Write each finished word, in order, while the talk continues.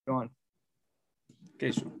Go on.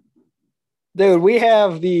 Okay, so Dude, we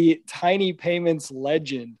have the tiny payments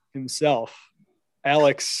legend himself,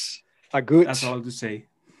 Alex that's Agut, all to say.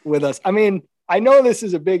 with us. I mean, I know this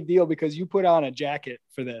is a big deal because you put on a jacket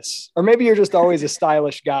for this, or maybe you're just always a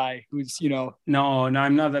stylish guy who's, No,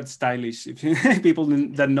 I'm not that stylish. If people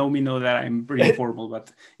that know me know that I'm pretty informal, but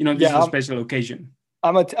this is yeah, a special occasion.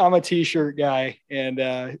 I'm a t-shirt guy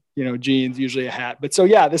and jeans, usually a hat. But so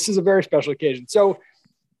yeah, this is a very special occasion. So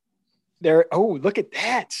there, oh, look at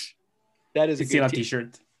that. That is a It's still good a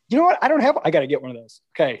t-shirt. You know what? I got to get one of those.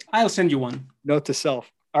 Okay. I'll send you one. Note to self.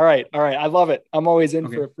 All right. I love it. I'm always in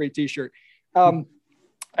for a free t-shirt.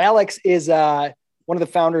 Alex is one of the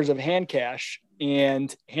founders of HandCash,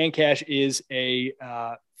 and HandCash is a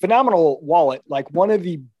phenomenal wallet, like one of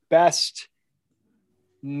the best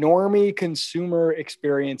normie consumer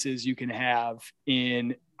experiences you can have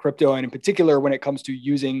in crypto, and in particular when it comes to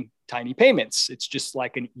using tiny payments. It's just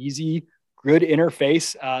like an easy, good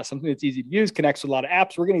interface, something that's easy to use, connects with a lot of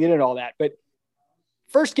apps. We're going to get into all that, but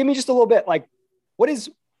first, give me just a little bit, like, what is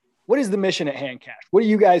the mission at HandCash? What do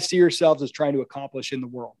you guys see yourselves as trying to accomplish in the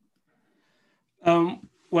world?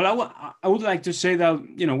 Well, I would like to say that,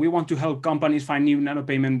 we want to help companies find new nano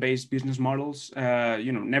payment-based business models,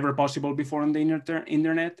 never possible before on the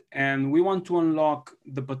internet. And we want to unlock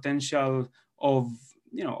the potential of,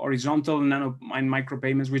 horizontal nano and micro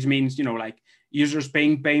payments, which means, like users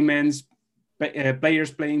paying payments,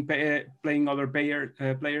 players playing other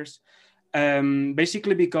players.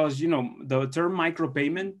 Basically because, the term micro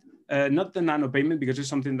payment, not the nano payment, because it's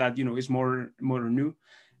something that, is more new.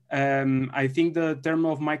 I think the term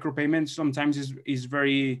of micropayment sometimes is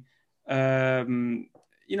very,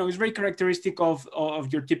 is very characteristic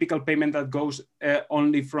of your typical payment that goes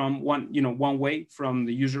only from one way, from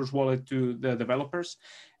the user's wallet to the developers.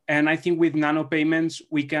 And I think with nano payments,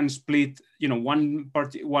 we can split,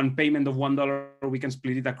 one payment of $1, we can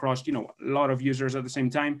split it across, a lot of users at the same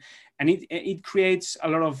time. And it creates a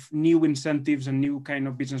lot of new incentives and new kind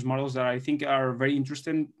of business models that I think are very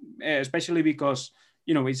interesting, especially because,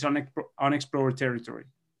 it's unexplored territory.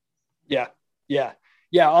 Yeah.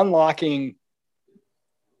 Unlocking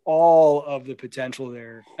all of the potential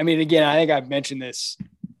there. I mean, again, I think I've mentioned this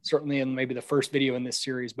certainly in maybe the first video in this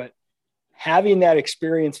series, but having that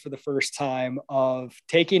experience for the first time of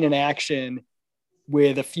taking an action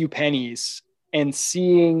with a few pennies and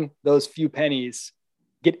seeing those few pennies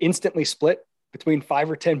get instantly split between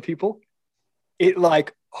 5 or 10 people, it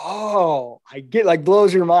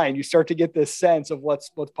blows your mind. You start to get this sense of what's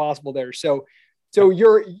possible there. So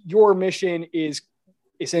your mission is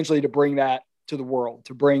essentially to bring that to the world,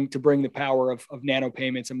 to bring the power of nano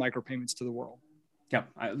payments and micro payments to the world. Yeah,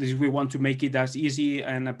 we want to make it as easy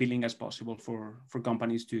and appealing as possible for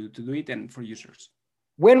companies to do it and for users.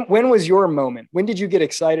 When was your moment? When did you get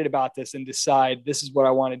excited about this and decide this is what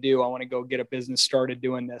I want to do? I want to go get a business started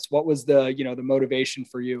doing this. What was the motivation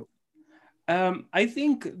for you? I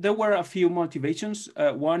think there were a few motivations.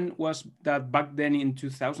 One was that back then in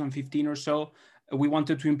 2015 or so, we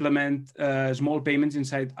wanted to implement small payments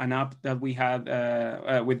inside an app that we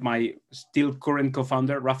had with my still current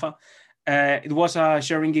co-founder, Rafa. It was a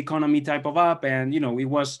sharing economy type of app, and it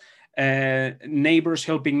was neighbors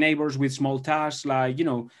helping neighbors with small tasks like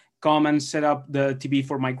come and set up the TV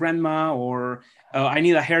for my grandma, or I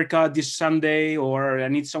need a haircut this Sunday, or I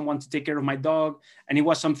need someone to take care of my dog, and it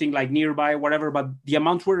was something like nearby, whatever. But the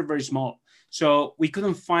amounts were very small, so we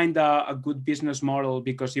couldn't find a good business model,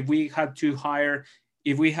 because if we had to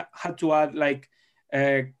add like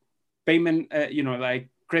payment, like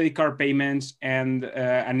credit card payments and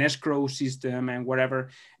an escrow system and whatever,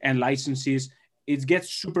 and licenses, it gets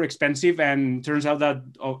super expensive. And turns out that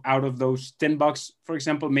out of those $10, for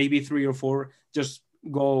example, maybe 3 or 4 just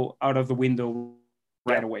go out of the window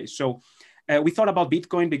right away. So we thought about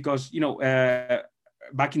Bitcoin because,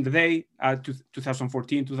 back in the day,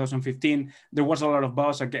 2014, 2015, there was a lot of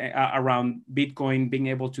buzz around Bitcoin being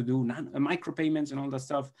able to do micropayments and all that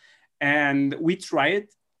stuff. And we tried,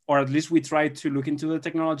 or at least we tried to look into the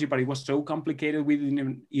technology, but it was so complicated, we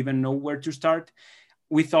didn't even know where to start.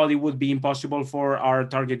 We thought it would be impossible for our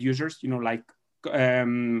target users, like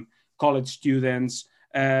college students,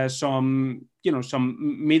 some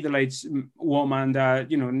middle-aged woman that,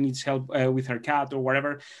 needs help with her cat or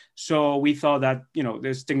whatever. So we thought that,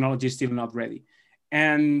 this technology is still not ready.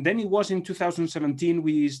 And then it was in 2017,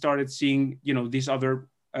 we started seeing, these other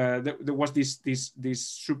there was this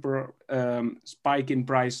super spike in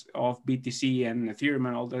price of BTC and Ethereum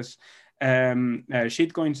and all this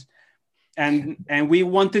shitcoins, and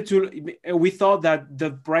we thought that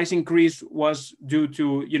the price increase was due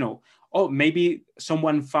to oh, maybe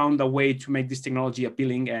someone found a way to make this technology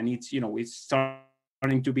appealing, and it's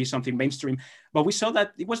starting to be something mainstream. But we saw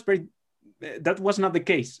that that was not the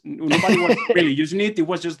case. Nobody was really using it. It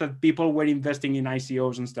was just that people were investing in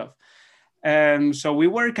ICOs and stuff. So we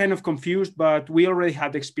were kind of confused, but we already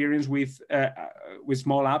had experience with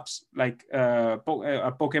small apps like a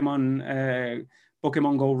Pokemon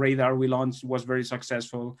Go radar we launched was very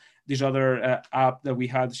successful. This other app that we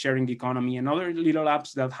had, Sharing Economy, and other little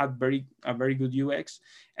apps that had a very good UX.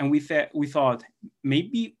 And we thought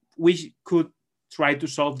maybe we could try to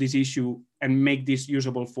solve this issue and make this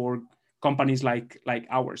usable for companies like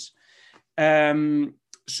ours.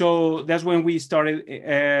 So that's when we started,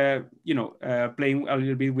 playing a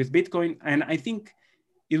little bit with Bitcoin. And I think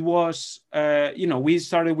it was, we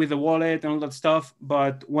started with the wallet and all that stuff.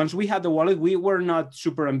 But once we had the wallet, we were not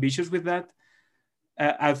super ambitious with that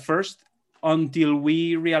at first, until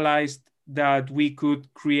we realized that we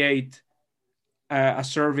could create a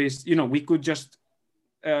service. We could just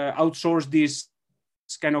outsource this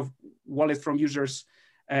kind of wallet from users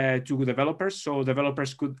to developers. So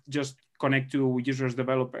developers could just connect to users'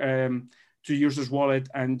 wallet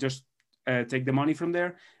and just take the money from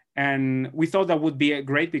there. And we thought that would be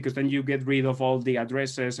great, because then you get rid of all the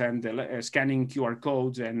addresses and the scanning QR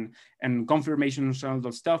codes and confirmations and all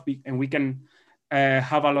that stuff, and we can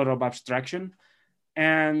have a lot of abstraction.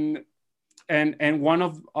 And one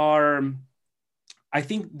of our, I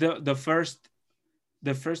think the first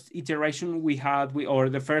iteration we had, or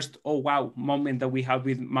the first oh wow moment that we had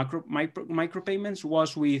with micropayments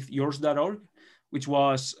was with yours.org, which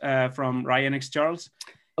was from Ryan X. Charles.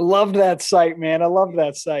 I loved that site, man. I loved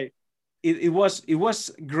that site. It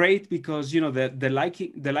was great because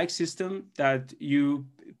the like system that you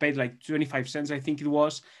paid like 25 cents, I think it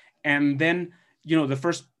was, and then the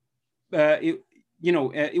first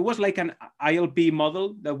it was like an ILP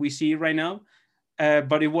model that we see right now.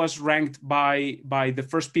 But it was ranked by the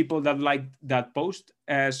first people that liked that post.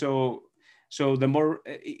 So the more,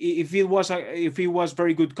 if it was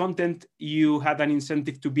very good content, you had an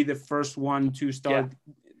incentive to be the first one to start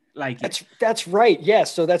liking. That's right.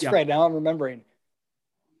 Yes. So that's right. Now I'm remembering.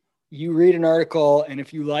 You read an article, and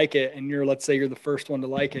if you like it, and let's say you're the first one to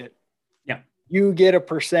like it, you get a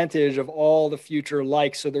percentage of all the future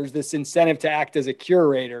likes. So there's this incentive to act as a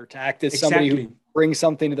curator, to act as somebody who brings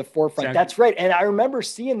something to the forefront. Exactly. That's right. And I remember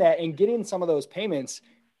seeing that and getting some of those payments,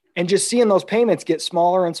 and just seeing those payments get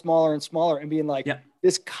smaller and smaller and smaller, and being like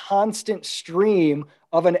this constant stream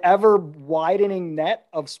of an ever widening net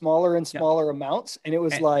of smaller and smaller amounts. And it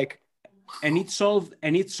was and it solved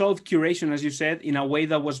curation, as you said, in a way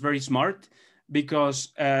that was very smart,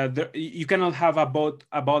 because you cannot have a bot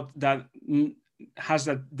that has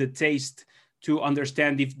the taste to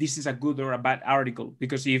understand if this is a good or a bad article.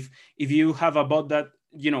 Because if you have a bot that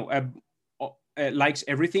likes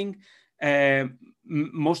everything,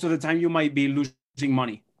 most of the time you might be losing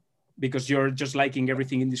money because you're just liking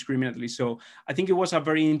everything indiscriminately. So I think it was a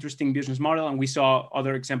very interesting business model, and we saw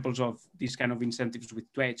other examples of these kind of incentives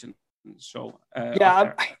with Twitch. And so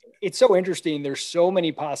it's so interesting. There's so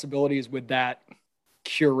many possibilities with that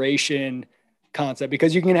curation concept,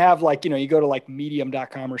 because you can have you go to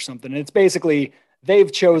medium.com or something, and it's basically they've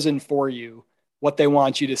chosen for you what they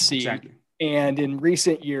want you to see. Exactly. And in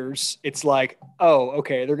recent years, it's like, oh,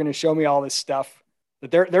 okay, they're going to show me all this stuff that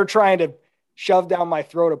they're trying to shove down my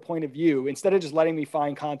throat a point of view, instead of just letting me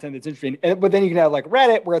find content that's interesting. But then you can have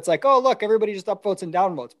Reddit, where it's like, oh, look, everybody just upvotes and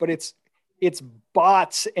downvotes, but it's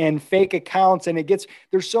bots and fake accounts, and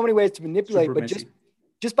there's so many ways to manipulate. Super but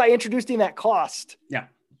just by introducing that cost,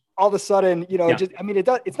 all of a sudden,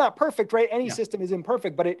 it's not perfect, right? Any system is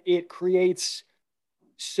imperfect, but it creates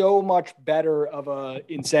so much better of a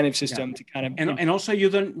incentive system to kind of, and also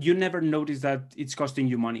you never notice that it's costing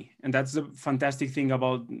you money. And that's the fantastic thing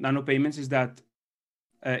about nano payments, is that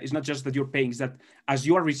it's not just that you're paying, it's that as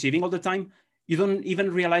you are receiving all the time, you don't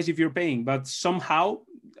even realize if you're paying, but somehow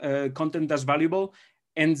content that's valuable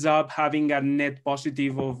ends up having a net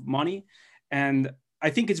positive of money. And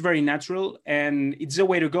I think it's very natural, and it's a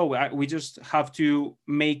way to go. We just have to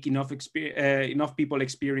make enough people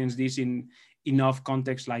experience this in enough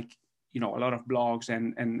context, a lot of blogs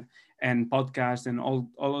and podcasts and all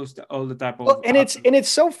the type of. Well, and it's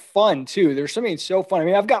so fun too. There's something so fun. I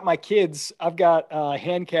mean, I've got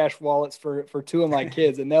HandCash wallets for two of my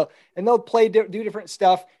kids, and they'll play do different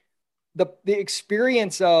stuff. The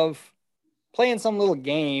experience of playing some little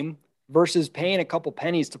game versus paying a couple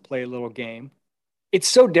pennies to play a little game, it's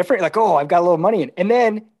so different. Oh, I've got a little money in. And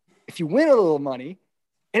then if you win a little money,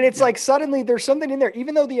 And it's like suddenly there's something in there,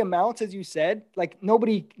 even though the amounts, as you said, like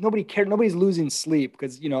nobody cared. Nobody's losing sleep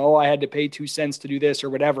because, I had to pay 2 cents to do this or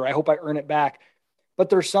whatever. I hope I earn it back. But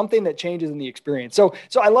there's something that changes in the experience. So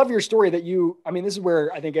I love your story that this is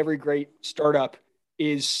where I think every great startup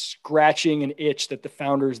is scratching an itch that the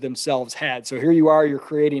founders themselves had. So here you are, you're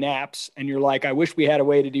creating apps and you're like, I wish we had a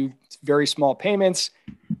way to do very small payments.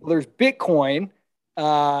 Well, there's Bitcoin,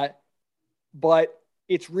 but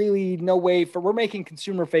it's really no way we're making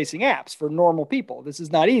consumer facing apps for normal people. This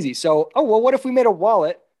is not easy. So, what if we made a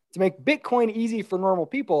wallet to make Bitcoin easy for normal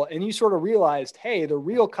people? And you sort of realized, hey, the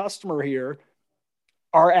real customer here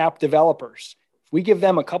are app developers. If we give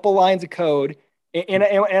them a couple lines of code, and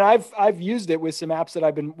I've used it with some apps that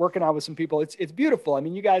I've been working on with some people. It's beautiful. I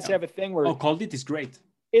mean, you guys have a thing where Called It is great.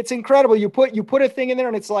 It's incredible. You put a thing in there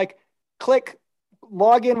and it's like, click,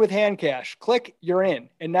 log in with HandCash, click, you're in.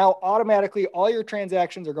 And now automatically all your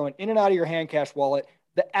transactions are going in and out of your HandCash wallet.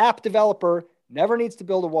 The app developer never needs to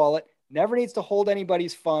build a wallet, never needs to hold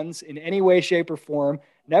anybody's funds in any way, shape, or form,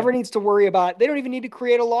 never needs to worry about, they don't even need to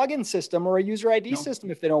create a login system or a user ID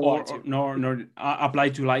system if they don't want to. Nor apply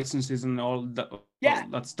to licenses and all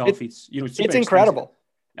that stuff. It's incredible.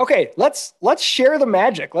 Yeah. Okay, let's share the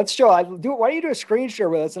magic. Let's show. Why don't you do a screen share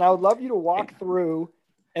with us? And I would love you to walk through.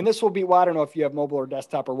 And this will be, I don't know if you have mobile or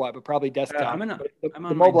desktop or what, but probably desktop. The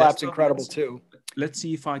mobile app's incredible too. Let's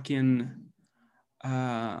see if I can.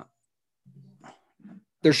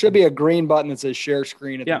 There should be a green button that says share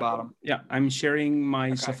screen at the bottom. Yeah, I'm sharing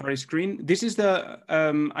my Safari screen. This is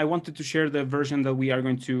I wanted to share the version that we are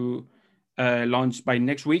going to launch by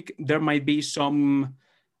next week. There might be some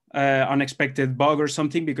unexpected bug or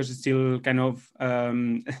something because it's still kind of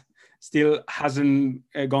still hasn't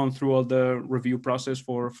gone through all the review process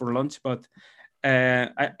for launch. But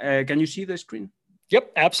can you see the screen?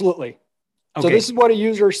 Yep, absolutely. Okay. So this is what a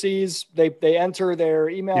user sees. They enter their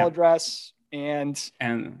email address and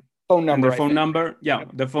phone number. And the phone number,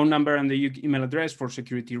 the phone number and the email address for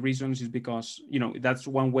security reasons is because that's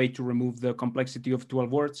one way to remove the complexity of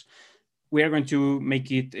 12 words. We are going to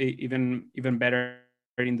make it even better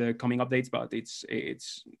in the coming updates, but it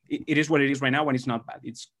is what it is right now, and it's not bad.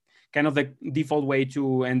 It's kind of the default way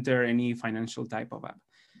to enter any financial type of app.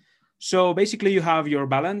 So basically, you have your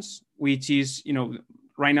balance, which is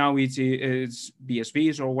right now it's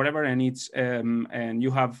BSVs or whatever, and it's and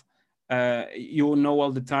you have. You know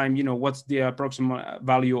all the time, what's the approximate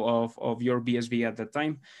value of your BSV at that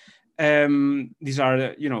time. These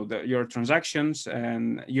are, your transactions,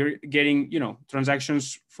 and you're getting,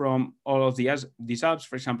 transactions from all of these apps.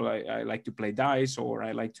 For example, I like to play dice, or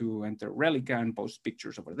I like to enter Relica and post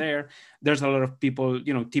pictures over there. There's a lot of people,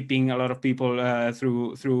 tipping a lot of people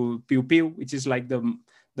through Pew Pew, which is like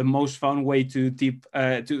the most fun way to tip,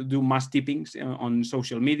 to do mass tippings on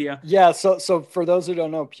social media. Yeah. So for those who don't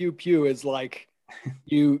know, Pew Pew is like,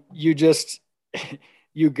 you just,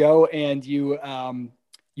 you go and you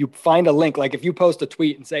find a link. Like if you post a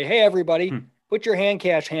tweet and say, hey, everybody, put your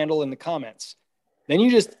HandCash handle in the comments. Then you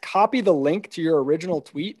just copy the link to your original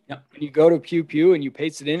tweet and you go to Pew Pew and you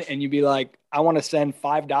paste it in and you be like, I want to send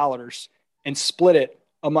 $5 and split it.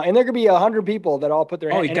 And there could be 100 people that all put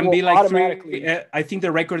their hand. It can be like automatically. I think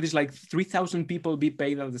the record is like 3,000 people be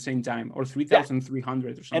paid at the same time, or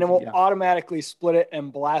 3,300 or something. And it will automatically split it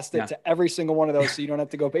and blast it to every single one of those, so you don't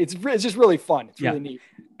have to go pay. It's just really fun. It's really neat.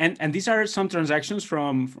 And these are some transactions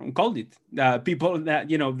from Called It. People that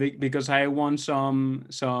because I won some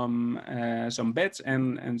bets,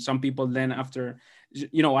 and some people then after.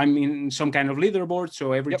 I'm in some kind of leaderboard,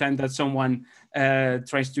 so every time that someone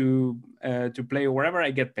tries to play or whatever,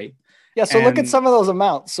 I get paid. Yeah. So look at some of those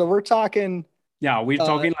amounts. So we're talking. Yeah, we're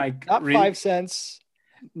talking like not really, 5 cents,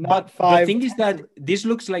 not five. The thing is that this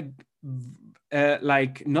looks like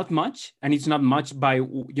not much, and it's not much by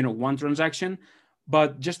one transaction.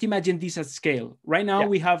 But just imagine this at scale. Right now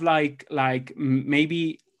we have like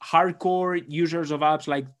maybe hardcore users of apps,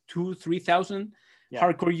 like 2,000-3,000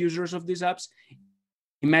 hardcore users of these apps.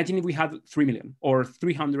 Imagine if we had 3 million or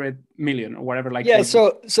 300 million or whatever.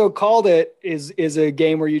 So Called It is a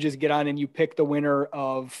game where you just get on and you pick the winner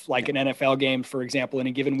of like an NFL game, for example. In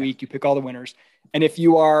a given week, you pick all the winners. And if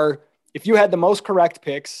you had the most correct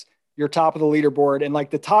picks, you're top of the leaderboard. And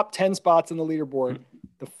like the top 10 spots in the leaderboard,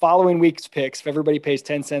 the following week's picks, if everybody pays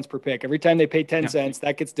 10 cents per pick, every time they pay 10 cents,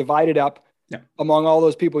 that gets divided up among all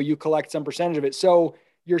those people. You collect some percentage of it. So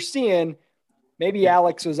you're seeing maybe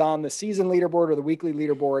Alex was on the season leaderboard or the weekly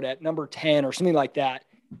leaderboard at number 10 or something like that.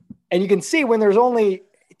 And you can see when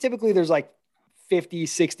typically there's like 50,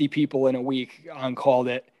 60 people in a week on Called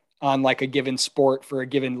It on like a given sport for a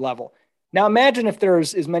given level. Now imagine if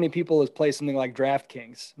there's as many people as play something like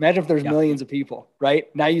DraftKings. Imagine if there's millions of people, right?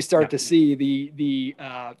 Now you start to see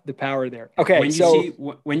the power there. Okay,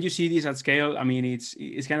 when you see this at scale, I mean,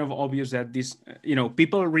 it's kind of obvious that this,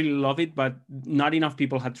 people really love it, but not enough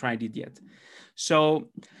people have tried it yet. So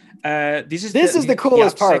this is the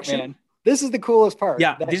coolest part, man. This is the coolest part.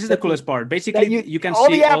 Yeah, this is the coolest part. Basically, you can see all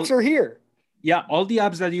the apps are here. Yeah, all the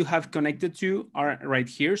apps that you have connected to are right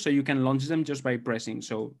here, so you can launch them just by pressing.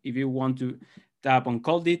 So if you want to tap on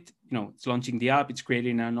Called It, it's launching the app, it's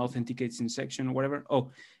creating an authenticating section or whatever.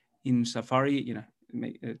 Oh, in Safari,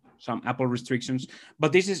 some Apple restrictions,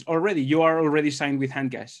 but this is you are already signed with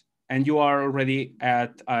HandCash, and you are already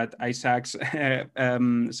at Isaac's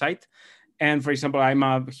site. And for example, I'm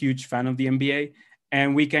a huge fan of the NBA.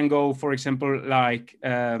 And we can go, for example, like,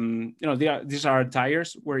 these are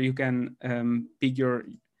tires where you can pick your,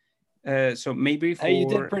 so maybe for... Hey, you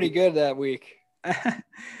did pretty good that week. It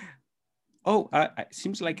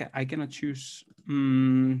seems like I cannot choose.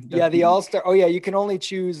 The All-Star. Oh, yeah, you can only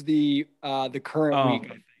choose the current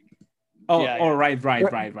week, I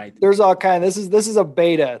think. Right. There's all kind of, this is a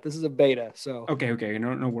beta. So. Okay.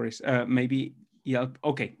 No worries. Maybe, yeah,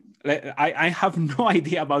 okay. I have no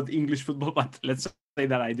idea about English football, but let's say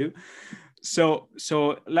that I do. So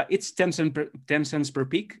it's 10 cents per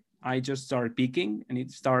pick. I just start picking, and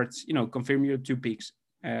it starts, confirm your 2 picks.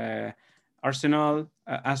 Arsenal,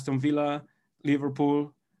 Aston Villa,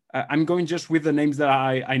 Liverpool. I'm going just with the names that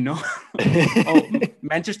I know.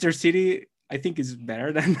 Manchester City, I think is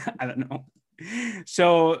better than, I don't know.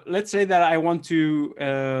 So let's say that I want to,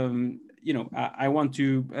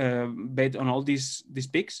 bet on all these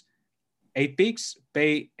picks. 8 picks,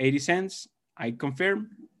 pay 80 cents. I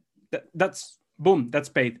confirm. That's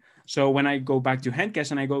paid. So when I go back to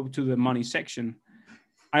HandCash and I go to the money section,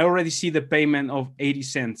 I already see the payment of 80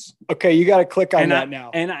 cents. Okay, you got to click on that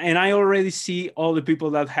now. And I already see all the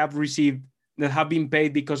people that have been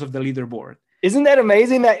paid because of the leaderboard. Isn't that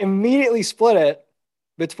amazing? That immediately split it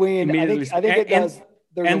between. I think it does.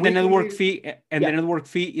 And the network fee, the network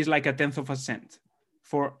fee is like a 1/10 of a cent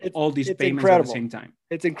for all these payments at the same time.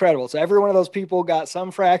 It's incredible. So every one of those people got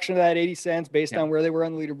some fraction of that 80 cents based on where they were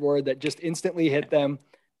on the leaderboard that just instantly hit them.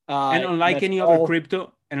 And unlike any other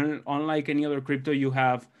crypto, you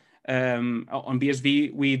have on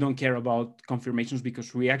BSV, we don't care about confirmations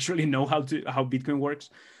because we actually know how Bitcoin works.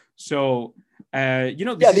 So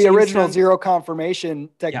the original zero confirmation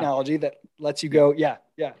technology that lets you go. Yeah.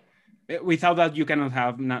 Without that, you cannot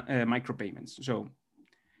have micropayments. So.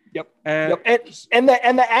 Yep. And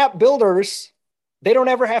the app builders, they don't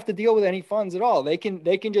ever have to deal with any funds at all. They can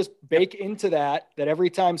just bake into that every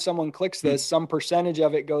time someone clicks this, some percentage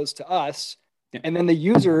of it goes to us. Yep. And then the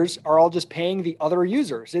users are all just paying the other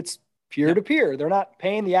users. It's peer to peer. They're not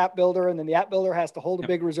paying the app builder, and then the app builder has to hold a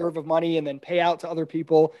big reserve of money and then pay out to other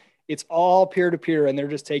people. It's all peer to peer, and they're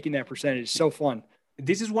just taking that percentage. So fun.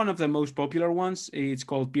 This is one of the most popular ones. It's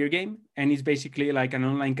called Peer Game, and it's basically like an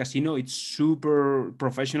online casino. It's super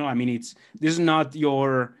professional. I mean, this is not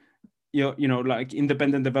your like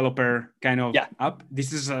independent developer kind of app.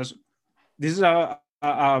 This is a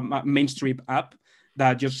mainstream app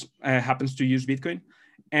that just happens to use Bitcoin.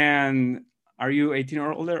 And are you 18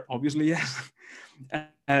 or older? Obviously, yes. So,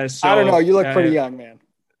 I don't know. You look pretty young, man.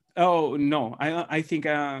 Oh no, I think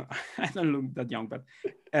I don't look that young, but.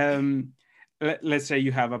 Let's say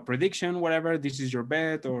you have a prediction, whatever, this is your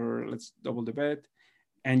bet, or let's double the bet.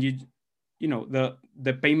 And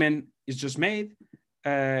the payment is just made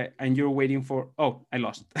and you're waiting for, I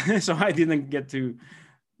lost. So I didn't get to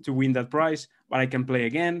win that prize, but I can play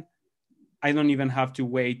again. I don't even have to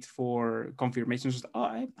wait for confirmations.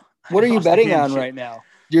 What are you betting on right now?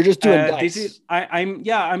 You're just doing dice.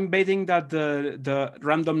 I'm betting that the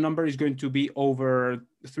random number is going to be over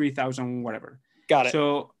 3,000, whatever. Got it.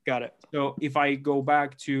 So if I go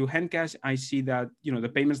back to HandCash, I see that, the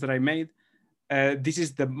payments that I made, this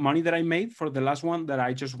is the money that I made for the last one that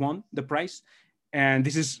I just won the prize. And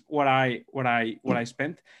this is what I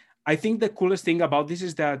spent. I think the coolest thing about this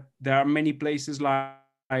is that there are many places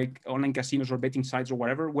like online casinos or betting sites or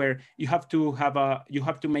whatever, where you have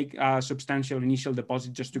to make a substantial initial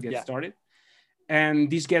deposit just to get started.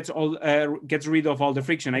 And this gets rid of all the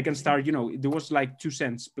friction. I can start, there was like 2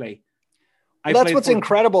 cents play. That's what's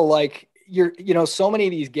incredible. Like so many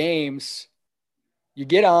of these games you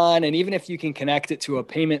get on, and even if you can connect it to a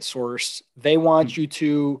payment source, they want you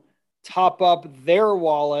to top up their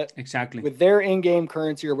wallet with their in-game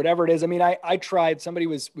currency or whatever it is. I mean, I tried, somebody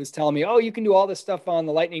was telling me, you can do all this stuff on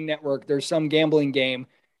the Lightning Network. There's some gambling game.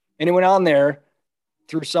 And it went on there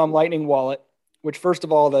through some Lightning wallet. which first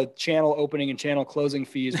of all, the channel opening and channel closing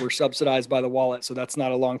fees were subsidized by the wallet. So that's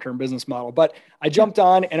not a long-term business model. But I jumped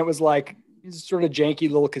on and it was like, it's sort of janky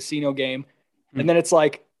little casino game. And then it's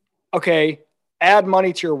like, okay, add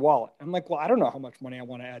money to your wallet. I'm like, well, I don't know how much money I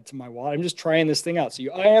want to add to my wallet. I'm just trying this thing out. So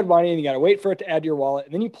you add money and you got to wait for it to add to your wallet.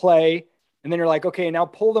 And then you play. And then you're like, okay, now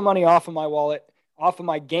pull the money off of my wallet, off of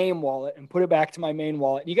my game wallet, and put it back to my main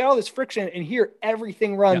wallet. And you got all this friction. And here,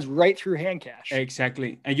 everything runs right through HandCash.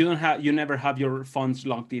 Exactly. And you never have your funds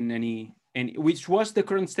locked in any, which was the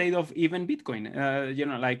current state of even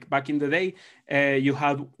Bitcoin. Like back in the day, you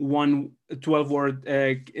had 12-word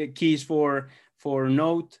keys for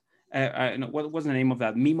Note. What was the name of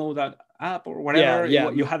that? Memo that app or whatever.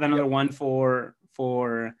 You had another one for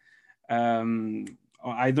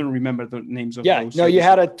I don't remember the names of those. No, you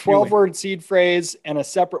had a 12-word seed phrase and a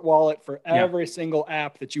separate wallet for every single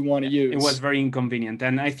app that you want to use. It was very inconvenient.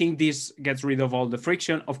 And I think this gets rid of all the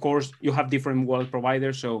friction. Of course, you have different wallet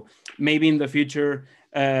providers. So maybe in the future,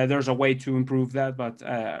 there's a way to improve that. But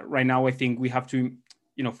right now, I think we have to,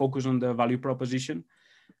 focus on the value proposition.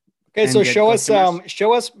 Okay, so show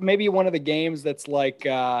us maybe one of the games that's like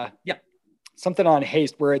something on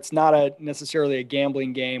Haste where it's not necessarily a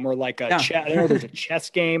gambling game or like a chess. I know there's a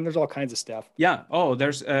chess game. There's all kinds of stuff. Yeah. Oh,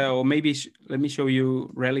 there's or maybe let me show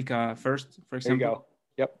you Relica first, for example.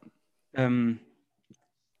 There you go.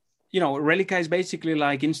 Yep. Relica is basically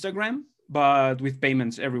like Instagram, but with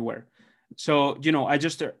payments everywhere. So,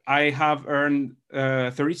 I have earned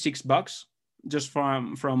 $36 just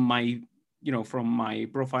from my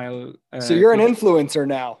profile. So you're an influencer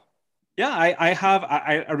now. Yeah,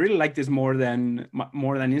 I really like this more than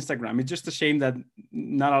Instagram. It's just a shame that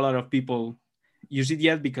not a lot of people use it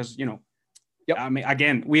yet because, I mean,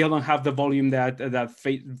 again, we don't have the volume that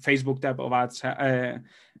Facebook type of ads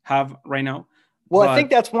have right now. Well, I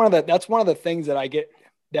think that's one of the things that I get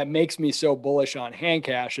that makes me so bullish on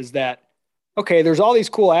HandCash is that, okay, there's all these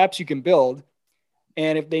cool apps you can build.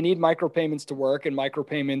 And if they need micropayments to work and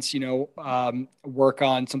micropayments, work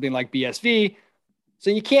on something like BSV, so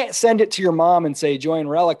you can't send it to your mom and say, join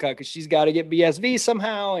Relica because she's got to get BSV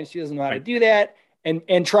somehow. And she doesn't know how to do that.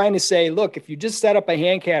 And trying to say, look, if you just set up a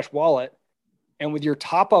HandCash wallet and with your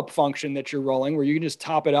top up function that you're rolling, where you can just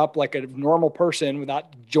top it up like a normal person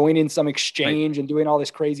without joining some exchange and doing all this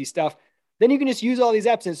crazy stuff, then you can just use all these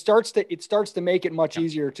apps and it starts to make it much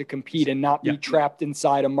easier to compete and not be trapped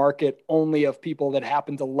inside a market only of people that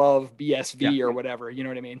happen to love BSV or whatever. You know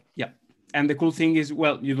what I mean? Yeah. And the cool thing is,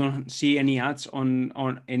 well, you don't see any ads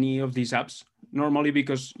on any of these apps normally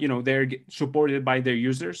because, they're supported by their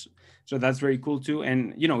users. So that's very cool too.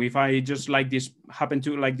 And, if I just happen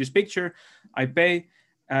to like this picture, I pay,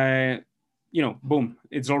 boom,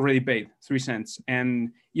 it's already paid 3 cents.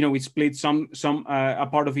 And, it splits a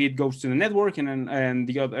part of it goes to the network and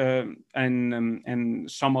the other, and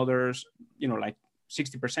some others, like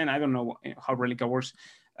 60%. I don't know how Relica works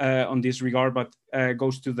on this regard, but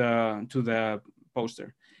goes to the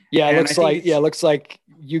poster. Yeah, it looks like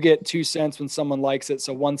you get 2 cents when someone likes it.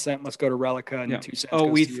 So 1 cent must go to Relica and 2 cents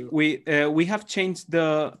goes to you. We have changed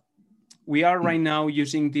we are right now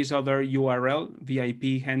using this other URL,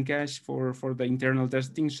 VIP HandCash for the internal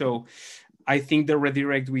testing. So I think the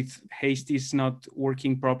redirect with Haste is not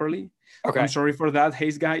working properly. Okay. I'm sorry for that,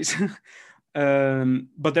 Haste guys.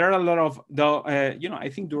 But there are a lot of I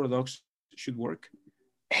think DuraDocs should work.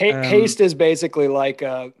 Haste is basically like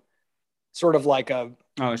a sort of like a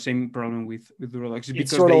same problem with DuraDocs.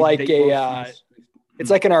 It's sort of like it's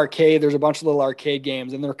like an arcade. There's a bunch of little arcade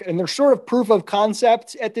games, and they're sort of proof of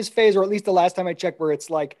concept at this phase, or at least the last time I checked, where it's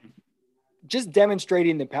like just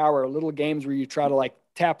demonstrating the power of little games where you try to like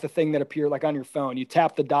tap the thing that appeared like on your phone. You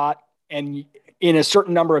tap the dot and in a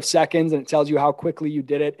certain number of seconds, and it tells you how quickly you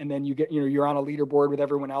did it, and then you get you're on a leaderboard with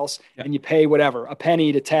everyone else, and you pay whatever, a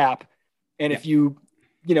penny to tap, and if you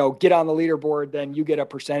get on the leaderboard, then you get a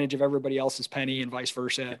percentage of everybody else's penny and vice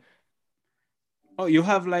versa. Oh, you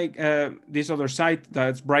have like this other site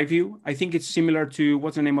that's Brightview. I think it's similar to,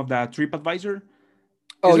 what's the name of that? TripAdvisor?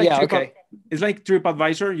 Okay. It's like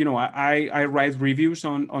TripAdvisor. I write reviews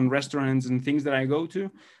on restaurants and things that I go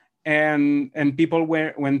to. And people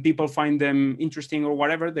when people find them interesting or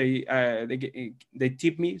whatever, they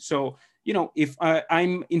tip me. So, if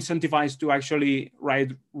I'm incentivized to actually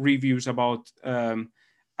write reviews about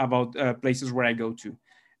places where I go to.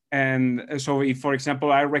 And so if, for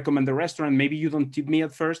example, I recommend a restaurant, maybe you don't tip me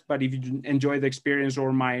at first, but if you enjoy the experience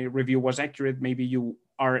or my review was accurate, maybe you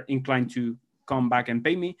are inclined to come back and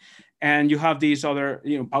pay me. And you have these other,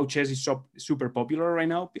 Pouches is super popular right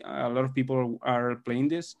now. A lot of people are playing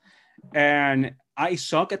this. And I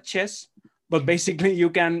suck at chess, but basically you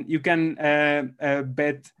can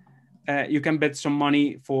bet you can bet some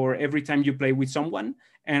money for every time you play with someone,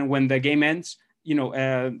 and when the game ends,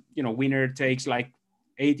 winner takes like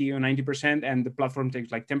 80 or 90%, and the platform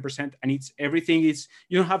takes like 10%, and it's everything is,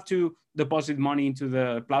 you don't have to deposit money into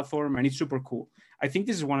the platform, and it's super cool. I think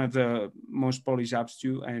this is one of the most polished apps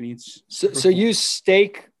too, and it's so cool. You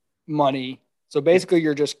stake money. So basically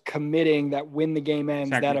you're just committing that when the game ends,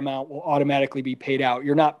 Exactly. that amount will automatically be paid out.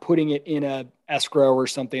 You're not putting it in a escrow or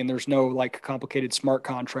something. There's no like complicated smart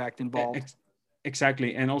contract involved.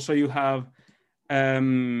 Exactly. And also you have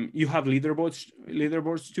leaderboards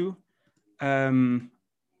too.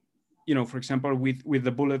 For example, with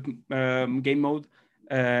the bullet game mode,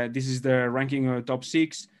 this is the ranking of top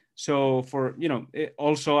 6. So for,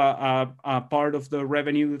 also a part of the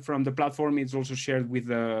revenue from the platform is also shared with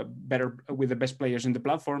the best players in the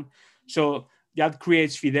platform. So that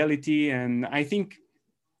creates fidelity. And I think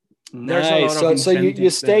there's a lot of so you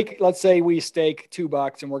stake, there. Let's say we stake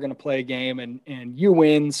 $2 and we're going to play a game and you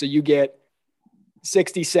win. So you get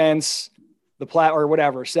 60 cents, or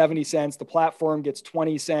whatever, 70 cents, the platform gets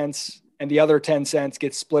 20 cents and the other 10 cents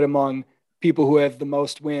gets split among people who have the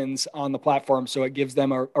most wins on the platform. So it gives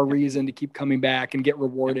them a reason to keep coming back and get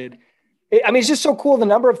rewarded. It's just so cool. The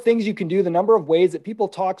number of things you can do, the number of ways that people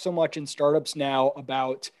talk so much in startups now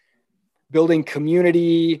about building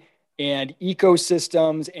community and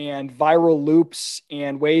ecosystems and viral loops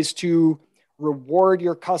and ways to reward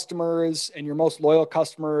your customers and your most loyal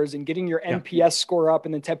customers and getting your NPS score up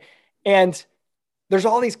and then and there's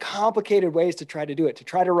all these complicated ways to try to do it, to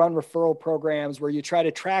try to run referral programs where you try to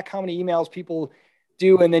track how many emails people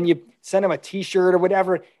do, and then you send them a t-shirt or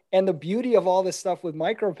whatever. And the beauty of all this stuff with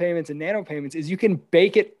micropayments and nano payments is you can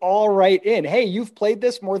bake it all right in. Hey, you've played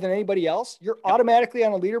this more than anybody else. You're automatically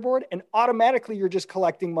on a leaderboard, and automatically you're just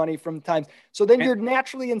collecting money from times. So then you're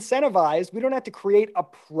naturally incentivized. We don't have to create a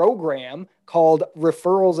program called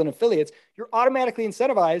referrals and affiliates. You're automatically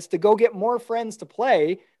incentivized to go get more friends to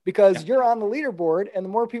play because you're on the leaderboard, and the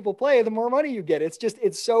more people play, the more money you get.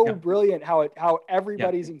 It's so brilliant how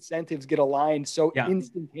everybody's incentives get aligned so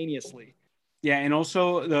instantaneously. Yeah, and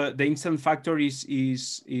also the instant factor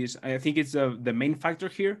is I think it's the main factor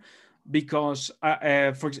here, because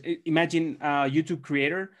imagine a YouTube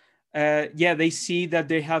creator. They see that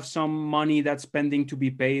they have some money that's pending to be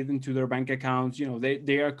paid into their bank accounts.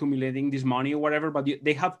 They are accumulating this money or whatever, but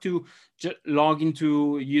they have to just log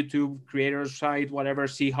into YouTube creator's site, whatever,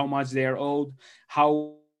 see how much they are owed,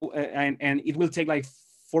 and it will take like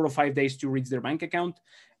 4 or 5 days to reach their bank account.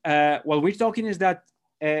 What we're talking is that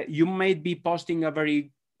you might be posting a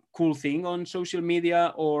very cool thing on social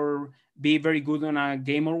media or be very good on a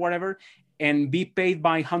game or whatever, and be paid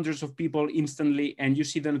by hundreds of people instantly, and you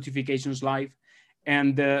see the notifications live,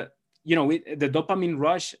 and the dopamine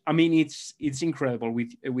rush. It's incredible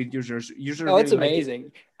with users. Oh, it's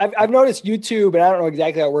amazing. I've noticed YouTube, and I don't know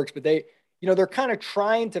exactly how it works, but they're kind of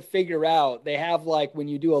trying to figure out. They have like when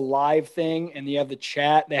you do a live thing and you have the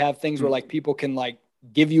chat, they have things where like people can like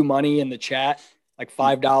give you money in the chat, like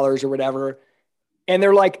 $5 or whatever. And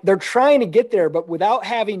they're trying to get there, but without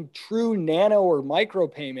having true nano or micro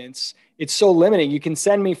payments, it's so limiting. You can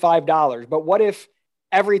send me $5, but what if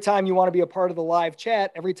every time you want to be a part of the live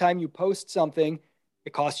chat, every time you post something,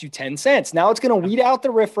 it costs you 10 cents. Now it's going to weed out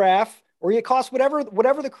the riffraff, or it costs whatever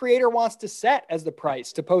the creator wants to set as the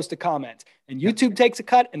price to post a comment. And YouTube takes a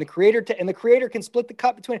cut, and the creator can split the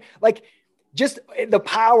cut between, like, just the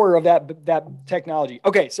power of that technology.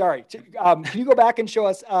 Okay, sorry. Can you go back and show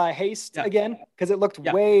us Haste again? Because it looked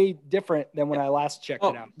way different than when I last checked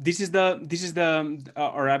it out. This is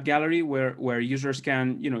our app gallery where users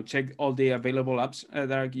can check all the available apps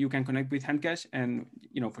that you can connect with HandCash. And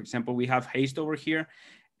for example, we have Haste over here,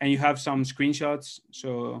 and you have some screenshots.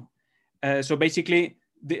 So basically,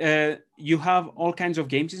 you have all kinds of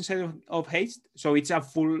games inside of Haste. So it's a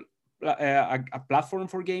full a platform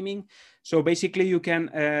for gaming. So basically you can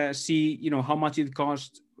see how much it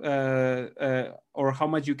costs or how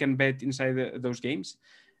much you can bet inside those games,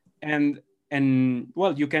 and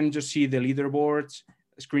well, you can just see the leaderboards,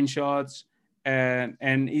 screenshots,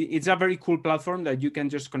 and it's a very cool platform that you can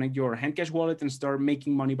just connect your HandCash wallet and start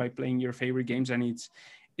making money by playing your favorite games. And it's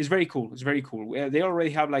very cool. It's very cool. They already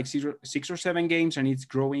have like 6 or 7 games, and it's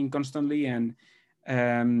growing constantly, and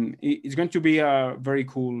it's going to be a very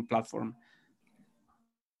cool platform.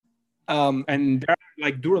 And there are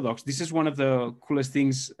like Duradox. This is one of the coolest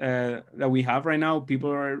things that we have right now.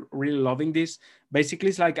 People are really loving this. Basically,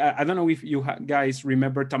 it's like I don't know if you guys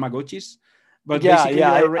remember Tamagotchis, but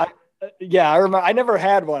I remember. I never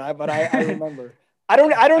had one, but I remember. I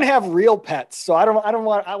don't have real pets, so I don't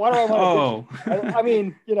want. Why do I want? Oh, I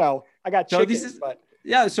mean, I got chickens, but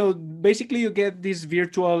Yeah, so basically you get this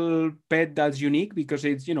virtual pet that's unique because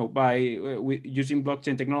it's, by using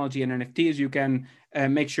blockchain technology and NFTs, you can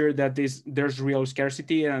make sure that there's real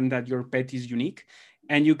scarcity and that your pet is unique.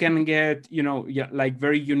 And you can get, like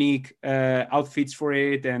very unique outfits for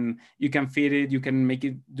it, and you can feed it, you can make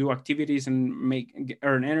it do activities and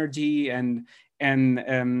earn energy, and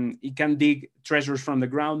it can dig treasures from the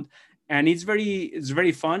ground. And it's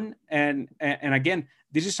very fun. And again,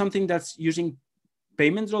 this is something that's using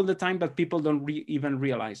payments all the time, but people don't even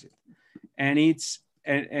realize it. And it's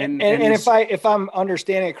and if I'm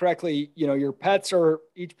understanding it correctly, your pets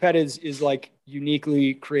each pet is like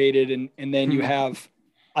uniquely created, and then you have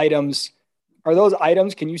items. Are those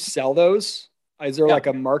items? Can you sell those? Is there like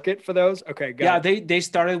a market for those? Okay, got it. They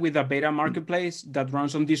started with a beta marketplace that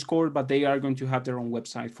runs on Discord, but they are going to have their own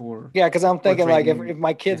website for. Yeah, because I'm thinking like if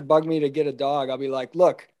my kids bug me to get a dog, I'll be like,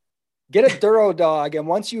 look, get a Duro dog, and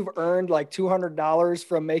once you've earned like $200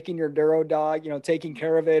 from making your Duro dog, taking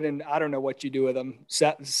care of it, and I don't know what you do with them,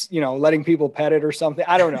 letting people pet it or something.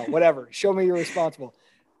 I don't know, whatever. Show me you're responsible.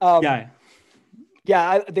 You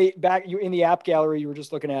in the app gallery, you were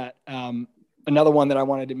just looking at another one that I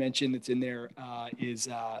wanted to mention that's in there is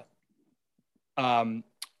Hona.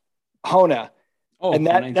 Oh,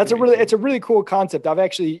 and it's a really cool concept. I've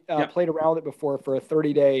actually played around with it before for a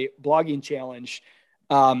 30-day blogging challenge.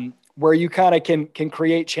 Where you kind of can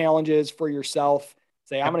create challenges for yourself.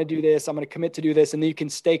 Say, I'm going to do this. I'm going to commit to do this. And then you can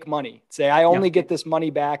stake money. Say, I only get this money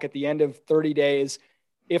back at the end of 30 days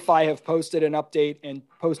if I have posted an update and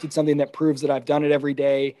posted something that proves that I've done it every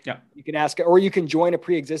day. Yeah. You can ask, or you can join a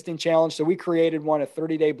pre-existing challenge. So we created a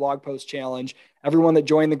 30-day blog post challenge. Everyone that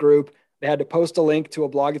joined the group, they had to post a link to a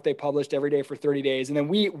blog that they published every day for 30 days. And then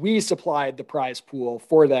we supplied the prize pool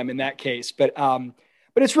for them in that case. But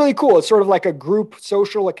it's really cool. It's sort of like a group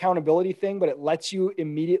social accountability thing, but it lets you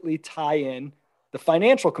immediately tie in the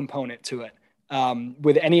financial component to it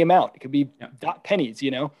with any amount. It could be pennies,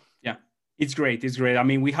 Yeah, it's great. It's great. I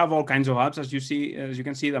mean, we have all kinds of apps, as you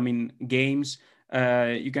can see. I mean, games.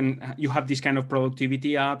 You have these kind of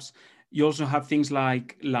productivity apps. You also have things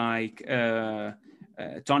like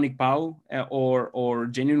Tonic Pow or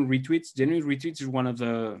Genuine Retweets. Genuine Retweets is one of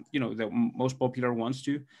the the most popular ones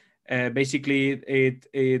too. Basically,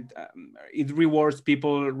 it rewards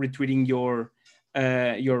people retweeting your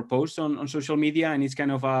posts on social media, and it's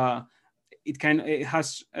kind of it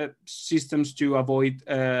has systems to avoid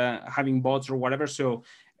having bots or whatever. So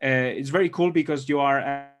it's very cool because you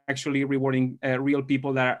are actually rewarding real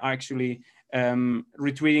people that are actually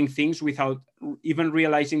retweeting things without even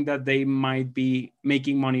realizing that they might be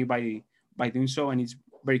making money by doing so, and it's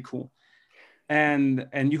very cool. And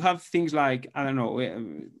you have things like, I don't know.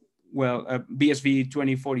 BSV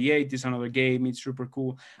 2048 is another game. It's super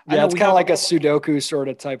cool. Yeah, it's kind of like a Sudoku sort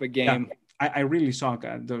of type of game. Yeah, I really suck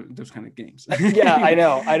at those kind of games. Yeah, I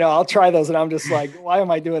know. I'll try those, and I'm just like, why am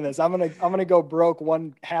I doing this? I'm gonna go broke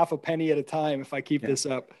half a penny at a time if I keep this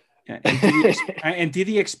up. Yeah, and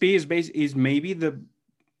TDXP is maybe the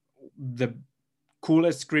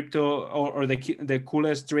coolest crypto or the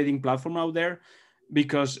coolest trading platform out there.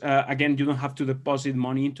 Because again, you don't have to deposit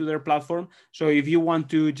money into their platform. So if you want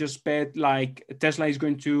to just bet like Tesla is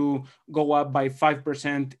going to go up by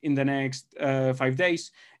 5% in the next 5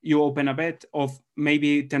 days, you open a bet of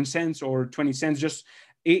maybe 10 cents or 20 cents. Just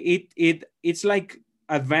it's like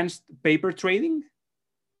advanced paper trading,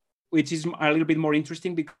 which is a little bit more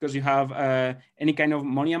interesting because you have any kind of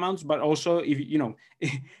money amounts, but also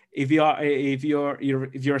if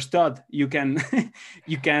you're a stud, you can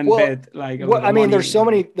bet like. There's so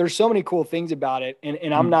many cool things about it,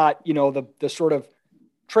 and I'm not the sort of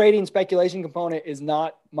trading speculation component is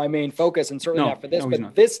not my main focus, and certainly not for this.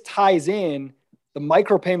 But this ties in the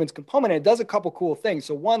micropayments component. It does a couple cool things.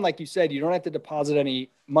 So one, like you said, you don't have to deposit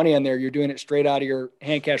any money on there. You're doing it straight out of your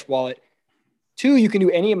HandCash wallet. Two, you can do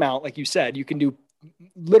any amount, like you said. You can do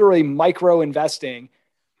literally micro investing.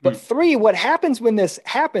 But three, what happens when this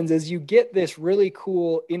happens is you get this really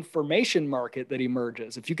cool information market that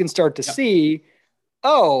emerges. If you can start to see,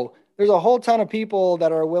 there's a whole ton of people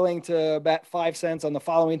that are willing to bet 5 cents on the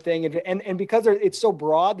following thing. And because it's so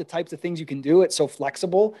broad, the types of things you can do, it's so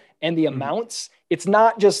flexible, and the amounts, it's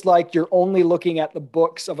not just like you're only looking at the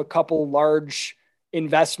books of a couple large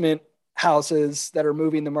investment houses that are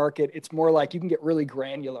moving the market. It's more like you can get really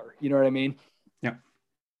granular. You know what I mean? Yeah.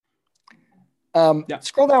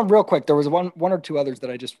 Scroll down real quick. There was one or two others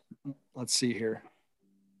that let's see here.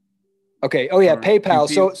 Okay. Oh yeah. PayPal.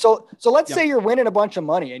 So let's say you're winning a bunch of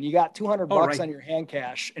money and you got $200 on your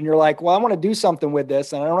HandCash, and you're like, well, I want to do something with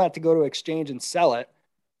this and I don't have to go to exchange and sell it.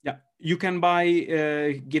 Yeah. You can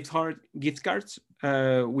buy gift cards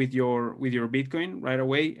with your Bitcoin right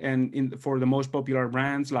away. And for the most popular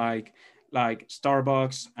brands like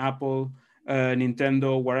Starbucks, Apple,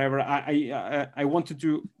 Nintendo, wherever, I wanted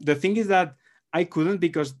to. The thing is that I couldn't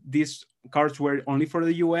because these cards were only for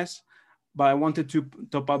the US. But I wanted to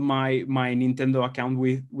top up my Nintendo account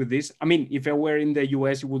with this. I mean, if I were in the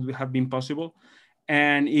US, it would have been possible.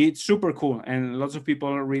 And it's super cool. And lots of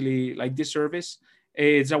people really like this service.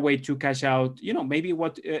 It's a way to cash out, maybe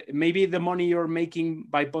the money you're making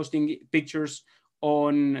by posting pictures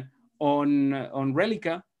on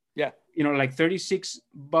Relica. Yeah. Like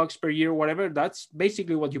 $36 per year, whatever. That's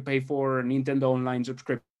basically what you pay for Nintendo Online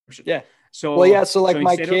subscription. Yeah. So, well, yeah. So like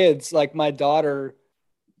my kids, like my daughter,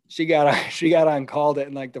 she got on, called it,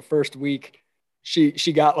 and like the first week she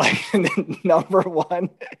got like number one.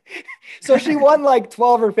 So she won like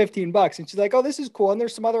 $12 or $15 and she's like, oh, this is cool. And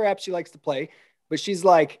there's some other apps she likes to play, but she's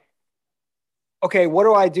like, okay, what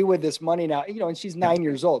do I do with this money now? And she's 9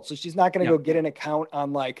 years old. So she's not going to go get an account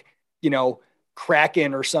on like,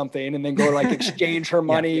 Kraken or something and then go like exchange her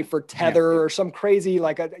money for Tether or some crazy,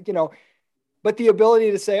 like, but the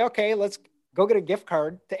ability to say, okay, let's go get a gift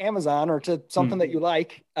card to Amazon or to something that you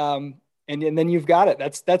like. And then you've got it.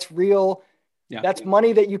 That's real. Yeah. That's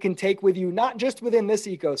money that you can take with you, not just within this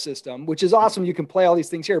ecosystem, which is awesome. You can play all these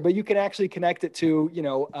things here, but you can actually connect it to,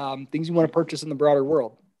 things you want to purchase in the broader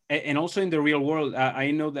world. And also in the real world,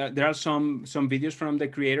 I know that there are some videos from the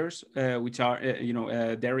creators, which are,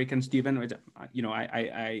 Derek and Steven, which,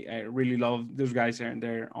 I really love those guys, and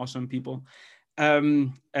they're awesome people.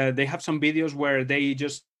 They have some videos where they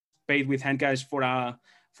just paid with HandCash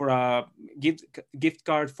for a gift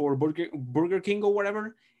card for Burger King or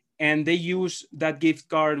whatever, and they use that gift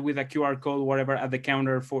card with a QR code, whatever, at the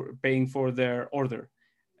counter for paying for their order,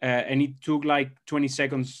 and it took like 20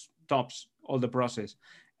 seconds tops, all the process.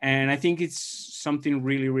 And I think it's something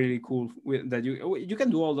really, really cool that you can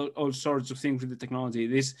do all sorts of things with the technology.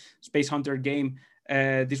 This Space Hunter game,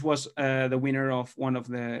 this was the winner of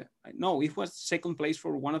it was second place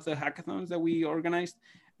for one of the hackathons that we organized.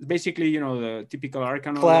 Basically, the typical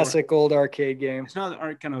Arcano. Classic old arcade game. It's not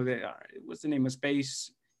Arcano. What's the name of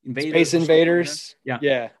Space Invaders? Space Invaders. Like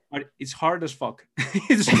yeah. But it's hard as fuck.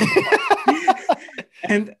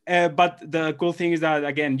 And but the cool thing is that,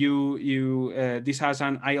 again, you this has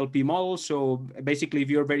an ILP model. So basically, if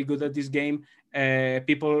you're very good at this game,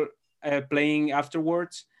 people playing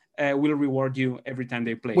afterwards will reward you every time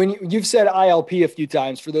they play. When you've said ILP a few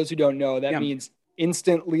times, for those who don't know, that means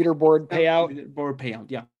instant leaderboard payout. Leaderboard payout,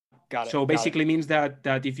 yeah. Got it. So basically means that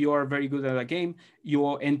if you are very good at a game,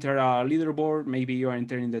 you enter a leaderboard. Maybe you're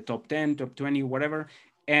entering the top 10, top 20, whatever.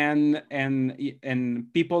 And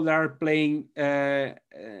people that are playing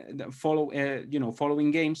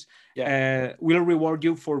following games will reward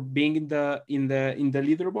you for being in the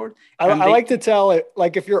leaderboard. I like to tell it,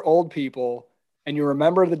 like, if you're old people and you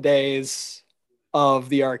remember the days of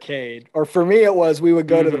the arcade, or for me it was, we would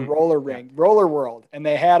go to the roller world, and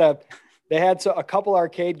they had a couple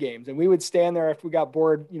arcade games, and we would stand there after we got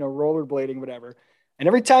bored, rollerblading, whatever. And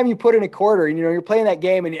every time you put in a quarter, you're playing that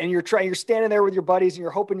game, and you're standing there with your buddies, and you're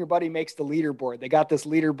hoping your buddy makes the leaderboard. They got this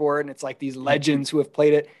leaderboard, and it's like these legends who have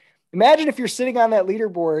played it. Imagine if you're sitting on that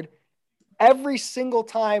leaderboard, every single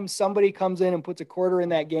time somebody comes in and puts a quarter in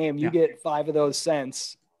that game, you get 5 of those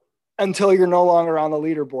cents until you're no longer on the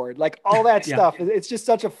leaderboard. Like all that stuff. It's just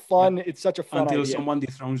such a fun, it's such a fun until idea. Someone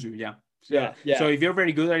dethrones you. So if you're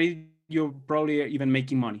very good at it, you're probably even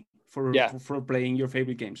making money for playing your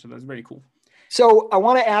favorite game. So that's very cool. So I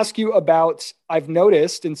want to ask you about, I've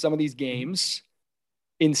noticed in some of these games,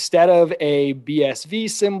 instead of a BSV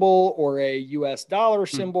symbol or a US dollar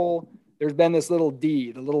symbol, there's been this little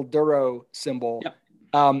D, the little Duro symbol.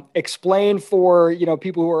 Explain for,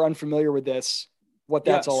 people who are unfamiliar with this, what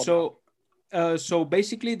that's all about. So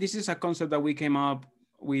basically this is a concept that we came up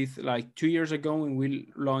with like 2 years ago, and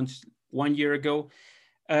we launched 1 year ago.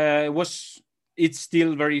 It's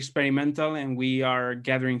still very experimental, and we are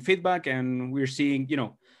gathering feedback, and we're seeing,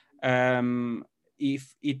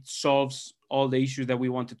 if it solves all the issues that we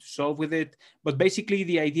wanted to solve with it. But basically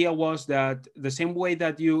the idea was that the same way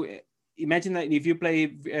that you imagine that if you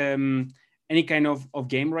play any kind of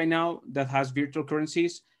game right now that has virtual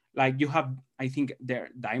currencies, like you have, I think there are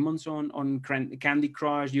diamonds on Candy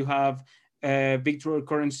Crush, you have virtual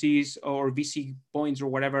currencies or VC points or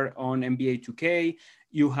whatever on NBA 2K,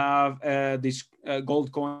 you have these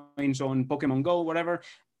gold coins on Pokemon Go, whatever.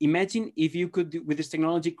 Imagine if you could, with this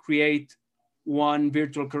technology, create one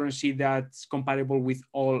virtual currency that's compatible with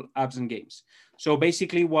all apps and games. So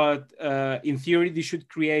basically what, in theory, they should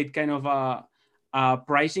create kind of a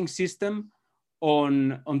pricing system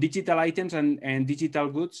on digital items and digital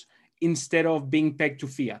goods instead of being pegged to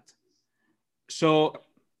fiat. So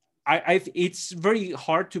it's very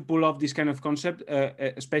hard to pull off this kind of concept,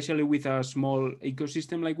 especially with a small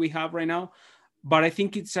ecosystem like we have right now. But I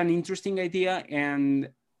think it's an interesting idea, and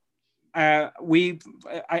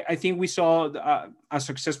I think we saw a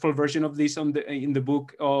successful version of this in the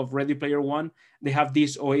book of Ready Player One. They have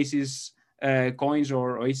these Oasis coins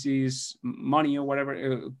or Oasis money or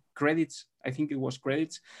whatever, credits. I think it was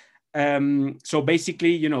credits. So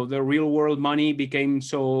basically, the real world money became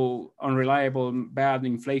so unreliable, bad,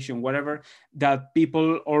 inflation, whatever, that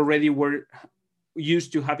people already were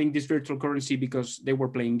used to having this virtual currency because they were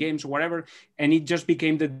playing games or whatever, and it just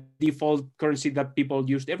became the default currency that people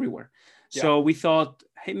used everywhere. Yeah. So we thought,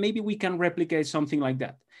 hey, maybe we can replicate something like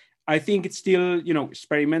that. I think it's still,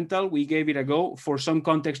 experimental. We gave it a go. For some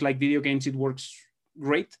context like video games, it works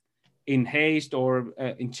great in Haste or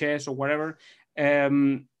in chess or whatever.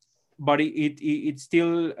 But it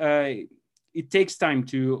still it takes time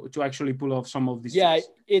to actually pull off some of these things.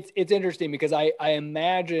 It's interesting because I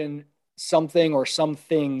imagine something or some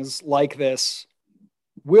things like this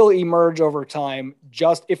will emerge over time,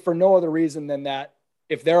 just if for no other reason than that,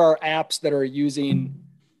 if there are apps that are using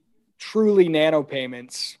truly nano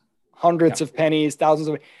payments, hundreds of pennies, thousands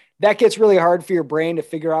of, that gets really hard for your brain to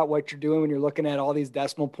figure out what you're doing when you're looking at all these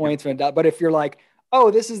decimal points. But if you're like,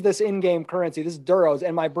 oh, this is this in-game currency, this is Duros,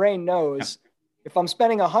 and my brain knows if I'm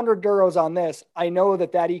spending 100 Duros on this, I know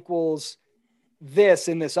that equals this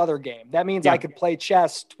in this other game. That means I could play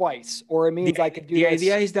chess twice, or it means I could do the this.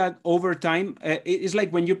 idea is that over time, it's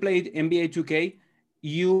like when you played NBA 2K,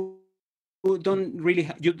 you don't really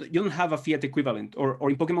you don't have a fiat equivalent, or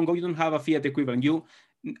in Pokemon Go you don't have a fiat equivalent. You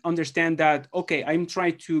understand that, okay, I'm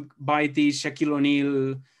trying to buy this Shaquille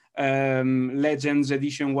O'Neal Legends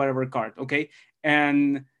edition whatever card, okay,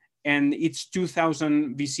 and it's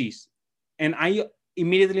 2,000 VCs, and I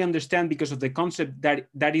immediately understand because of the concept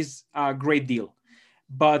that is a great deal.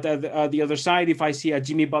 But at the other side, if I see a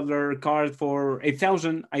Jimmy Butler card for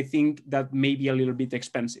 8,000, I think that may be a little bit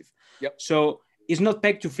expensive. So it's not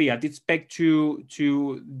pegged to fiat; it's pegged to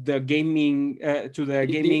the gaming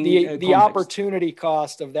the opportunity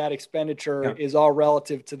cost of that expenditure is all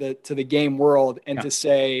relative to the game world, and to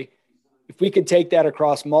say if we could take that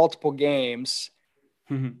across multiple games.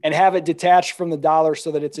 And have it detached from the dollar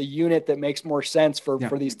so that it's a unit that makes more sense for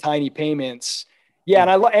these tiny payments.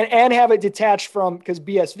 And have it detached from, because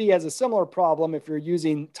BSV has a similar problem. If you're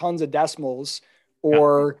using tons of decimals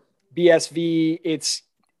or BSV, it's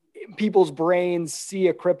people's brains see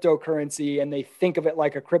a cryptocurrency and they think of it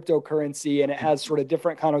like a cryptocurrency, and it has sort of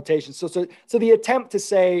different connotations. So the attempt to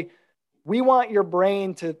say, we want your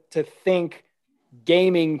brain to think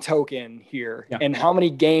gaming token here, and how many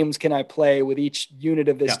games can I play with each unit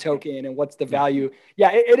of this token, and what's the value?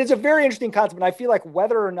 It is a very interesting concept, and I feel like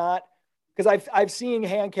whether or not, because I've seen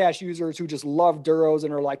HandCash users who just love Duros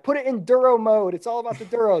and are like, put it in Duro mode, it's all about the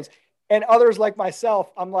Duros, and others like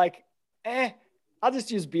myself, I'm like, I'll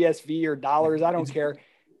just use BSV or dollars, I don't care.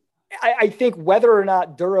 I think whether or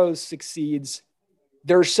not Duros succeeds,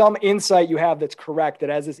 there's some insight you have that's correct, that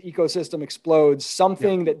as this ecosystem explodes,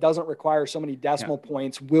 something that doesn't require so many decimal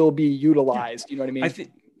points will be utilized. You know what I mean? I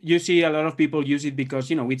think you see a lot of people use it because,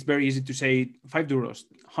 it's very easy to say 5 Duros,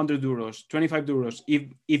 100 Duros, 25 Duros.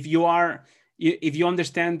 If you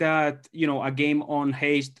understand that, a game on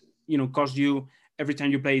Haste, costs you every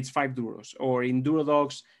time you play, it's 5 Duros, or in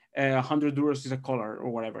Durodogs, 100 Duros is a color or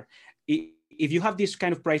whatever. If you have this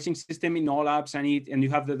kind of pricing system in all apps and you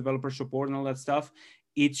have the developer support and all that stuff,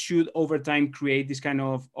 it should over time create this kind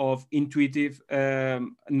of intuitive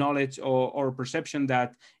knowledge or perception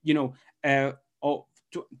that, 20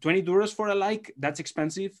 Duros for a like, that's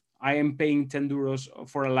expensive. I am paying 10 Duros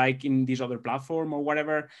for a like in this other platform or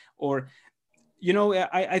whatever. Or,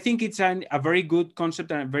 I think it's a very good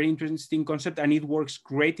concept and a very interesting concept, and it works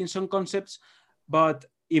great in some concepts. But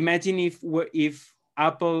imagine if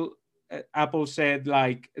Apple said,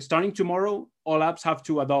 like, starting tomorrow, all apps have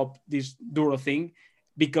to adopt this Duro thing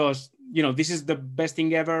because, this is the best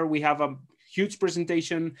thing ever. We have a huge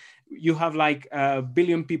presentation. You have like 1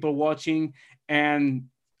 billion people watching, and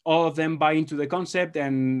all of them buy into the concept.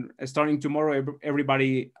 And starting tomorrow,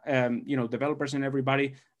 everybody, developers and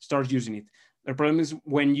everybody starts using it. The problem is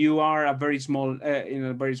when you are a very small, in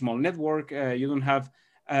a very small network, you don't have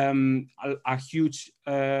a huge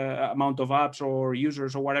amount of apps or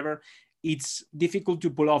users or whatever, it's difficult to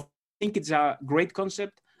pull off. I think it's a great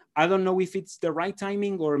concept. I don't know if it's the right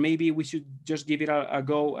timing, or maybe we should just give it a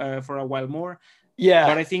go for a while more.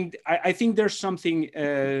 But I think there's something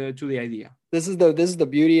to the idea. This is the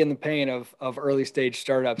beauty and the pain of early stage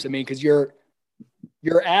startups. I mean, because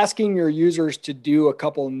you're asking your users to do a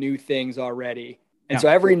couple new things already. And so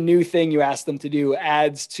every new thing you ask them to do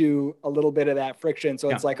adds to a little bit of that friction. So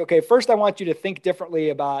it's like, okay, first I want you to think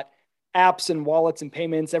differently about apps and wallets and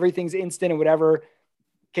payments. Everything's instant and whatever.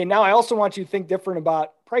 Okay, now I also want you to think different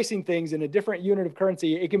about pricing things in a different unit of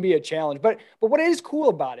currency. It can be a challenge. But what is cool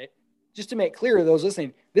about it, just to make clear to those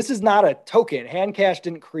listening, this is not a token. HandCash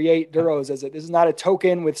didn't create Duros as it. This is not a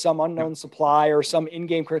token with some unknown supply or some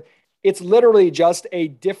in-game currency. It's literally just a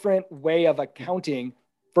different way of accounting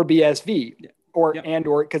for BSV. Or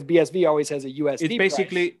because BSV always has a USD price.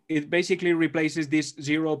 It basically replaces this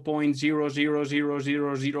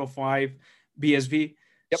 0.000005 BSV.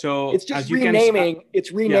 So it's just renaming.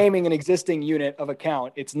 It's renaming an existing unit of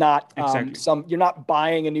account. It's not you're not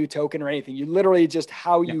buying a new token or anything. You literally just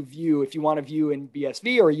how you view, if you want to view in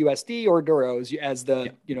BSV or USD or Duros as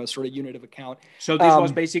the sort of unit of account. So this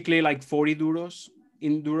was basically like 40 Duros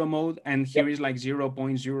in Duro mode, and here is like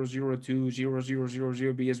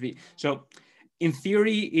 0.00200000 BSV. So in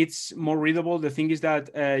theory, it's more readable. The thing is that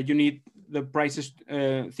you need the prices,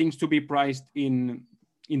 things to be priced in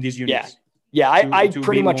these units. I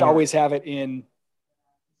pretty much always have it in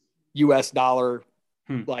US dollar,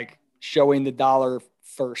 like showing the dollar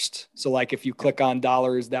first. So like if you click on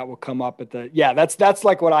dollars, that will come up at the, that's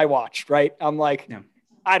like what I watched, right? I'm like,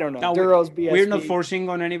 I don't know. Now, Duros, BSV. We're not forcing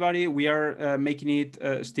on anybody. We are making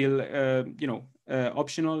it still,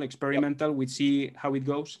 optional, experimental. We see how it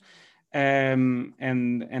goes. And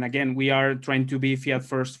again, we are trying to be fiat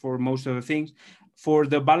first for most of the things. For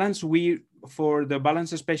the balance,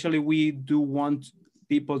 especially, we do want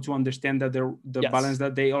people to understand that the balance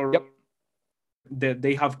that they are that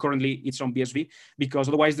they have currently, it's on BSV, because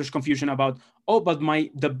otherwise there's confusion about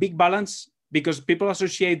the big balance, because people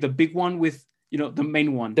associate the big one with the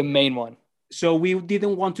main one. The main one. So we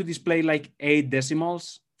didn't want to display like 8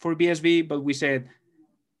 decimals for BSV, but we said,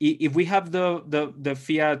 if we have the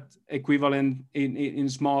fiat equivalent in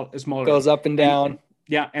smaller, goes up and down.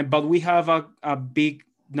 But we have a big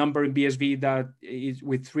number in BSV that is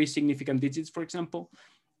with 3 significant digits, for example.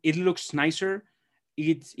 It looks nicer.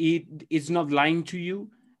 It's not lying to you,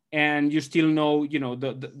 and you still know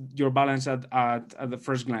your balance at the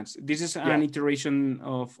first glance. This is an iteration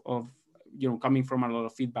of coming from a lot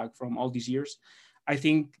of feedback from all these years. I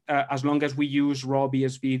think as long as we use raw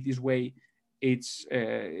BSV this way, it's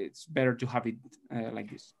better to have it like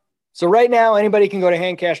this. So right now, anybody can go to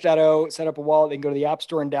handcash.io, set up a wallet, they can go to the App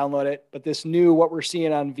Store and download it. But this new, what we're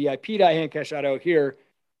seeing on vip.handcash.io here,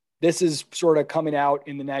 this is sort of coming out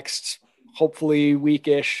in the next, hopefully,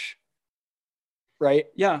 weekish, right?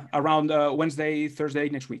 Yeah, around Wednesday, Thursday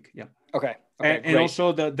next week. Yeah. Okay. And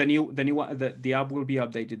also the new one, the app will be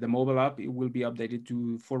updated. The mobile app, it will be updated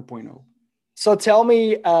to 4.0. So tell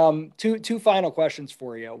me two final questions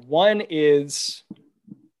for you. One is,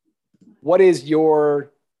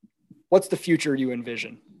 what's the future you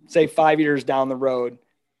envision? Say 5 years down the road,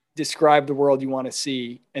 describe the world you want to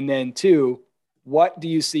see. And then 2, what do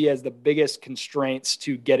you see as the biggest constraints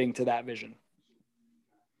to getting to that vision?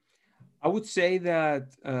 I would say that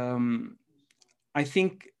I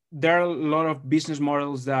think there are a lot of business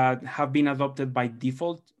models that have been adopted by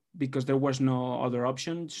default because there was no other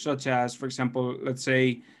option, such as, for example, let's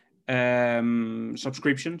say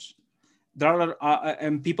subscriptions. There are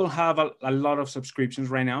and people have a lot of subscriptions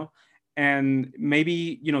right now, and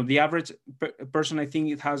maybe the average person, I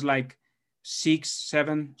think it has like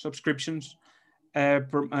 6-7 subscriptions,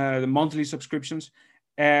 monthly subscriptions.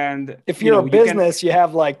 And if you're a business, you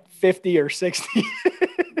have like 50 or 60.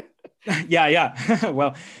 Yeah.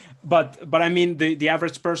 Well, but I mean the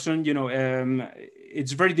average person,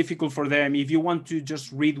 it's very difficult for them. If you want to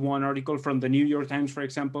just read one article from the New York Times, for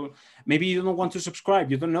example, maybe you don't want to subscribe.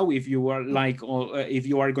 You don't know if you are if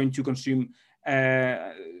you are going to consume,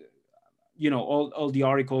 all the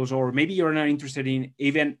articles, or maybe you're not interested in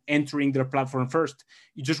even entering their platform first.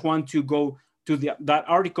 You just want to go to that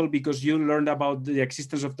article because you learned about the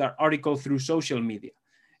existence of that article through social media.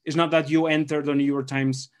 It's not that you entered the New York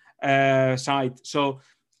Times site. So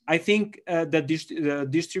I think the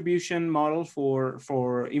distribution model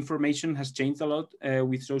for information has changed a lot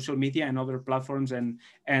with social media and other platforms and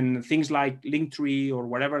things like Linktree or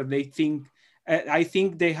whatever. They think I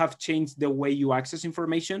think they have changed the way you access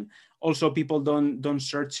information. Also, people don't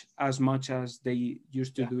search as much as they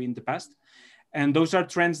used to do in the past. And those are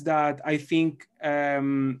trends that I think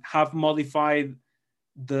have modified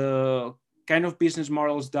the kind of business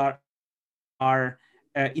models that are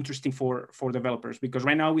interesting for developers, because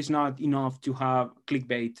right now it's not enough to have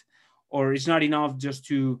clickbait, or it's not enough just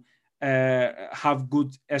to have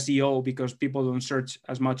good SEO because people don't search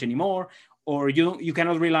as much anymore, or you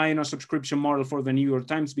cannot rely on a subscription model for the New York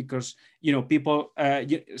Times because, people,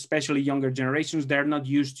 especially younger generations, they're not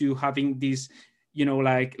used to having this,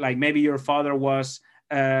 like maybe your father was,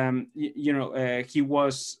 he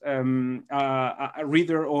was a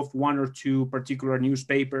reader of one or two particular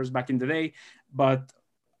newspapers back in the day, but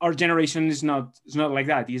our generation is not like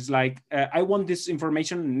that. It's like, I want this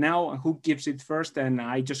information now, who gives it first? And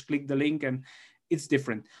I just click the link, and it's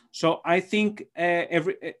different. So I think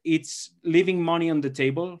it's leaving money on the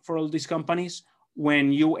table for all these companies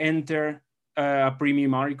when you enter a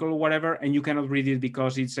premium article or whatever, and you cannot read it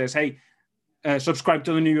because it says, hey, subscribe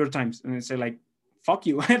to the New York Times. And it's like, fuck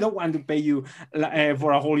you. I don't want to pay you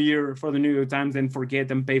for a whole year for the New York Times, then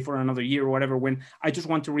forget and pay for another year or whatever, when I just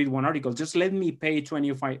want to read one article. Just let me pay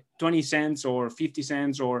 20 cents or 50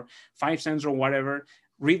 cents or 5 cents or whatever,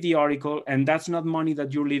 read the article. And that's not money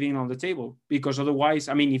that you're leaving on the table, because otherwise,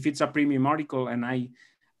 I mean, if it's a premium article and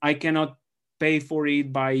I cannot pay for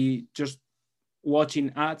it by just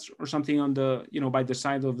watching ads or something on the, by the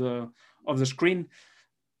side of the screen,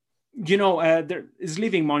 there is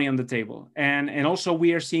leaving money on the table. And also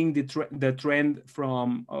we are seeing the trend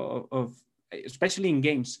from of especially in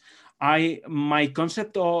games. My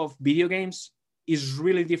concept of video games is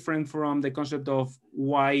really different from the concept of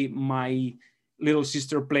why my little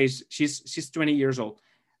sister plays. She's 20 years old.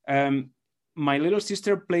 My little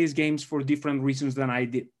sister plays games for different reasons than I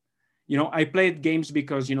did. I played games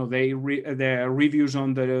because, the reviews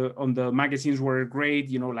on the magazines were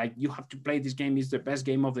great, like, you have to play this game, is the best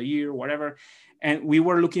game of the year, whatever. And we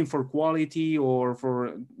were looking for quality or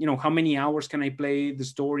for, how many hours can I play the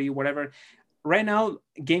story, whatever. Right now,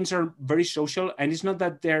 games are very social, and it's not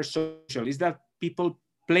that they're social, it's that people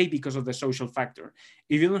play because of the social factor.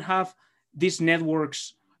 If you don't have these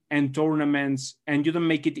networks and tournaments, and you don't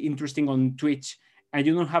make it interesting on Twitch, and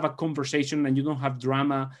you don't have a conversation, and you don't have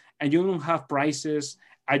drama, and you don't have prices,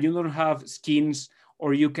 and you don't have skins,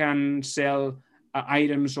 or you can sell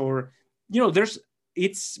items, or,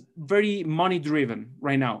 it's very money driven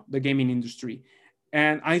right now, the gaming industry.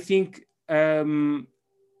 And I think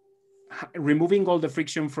removing all the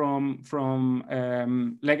friction from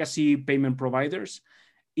legacy payment providers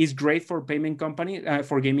is great for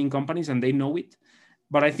for gaming companies, and they know it.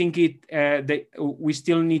 But I think we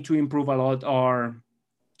still need to improve a lot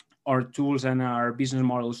our tools and our business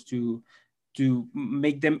models to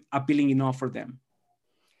make them appealing enough for them.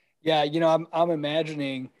 Yeah, I'm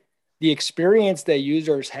imagining the experience that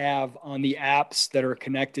users have on the apps that are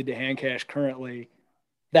connected to HandCash currently.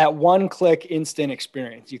 That one-click instant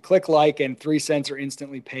experience. You click like, and 3 cents are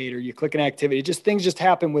instantly paid, or you click an activity. Things just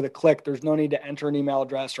happen with a click. There's no need to enter an email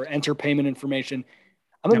address or enter payment information.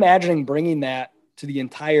 I'm imagining bringing that to the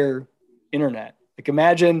entire internet. Like,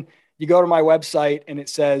 imagine you go to my website and it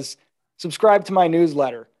says, subscribe to my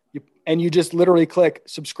newsletter. And you just literally click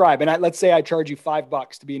subscribe. And let's say I charge you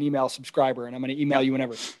 $5 to be an email subscriber, and I'm going to email you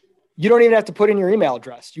whenever. You don't even have to put in your email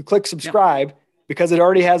address. You click subscribe because it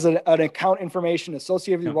already has an account information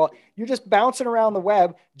associated with your wallet. You're just bouncing around the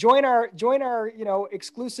web. Join our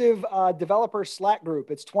exclusive developer Slack group.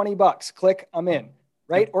 It's $20. Click, I'm in,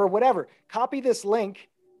 right? Or whatever. Copy this link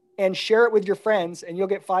and share it with your friends, and you'll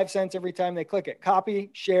get 5 cents every time they click it. Copy,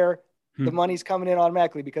 share. The money's coming in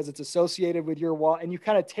automatically because it's associated with your wallet. And you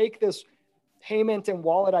kind of take this payment and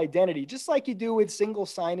wallet identity, just like you do with single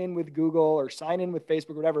sign-in with Google or sign in with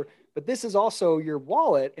Facebook or whatever. But this is also your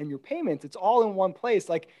wallet and your payments. It's all in one place.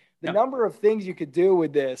 Like, the number of things you could do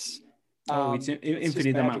with this. It's an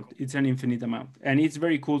infinite amount. It's an infinite amount. And it's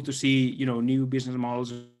very cool to see, new business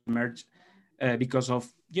models emerge because of,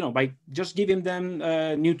 by just giving them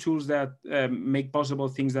new tools that make possible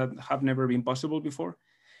things that have never been possible before.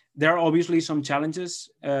 There are obviously some challenges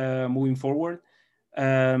moving forward.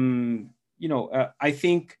 I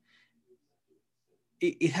think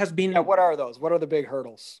it has been. Yeah, what are those? What are the big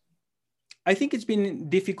hurdles? I think it's been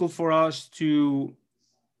difficult for us to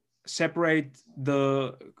separate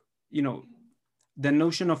the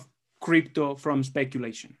notion of crypto from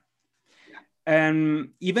speculation. And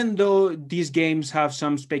even though these games have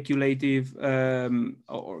some speculative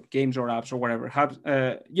or games or apps or whatever, have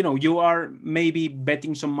you are maybe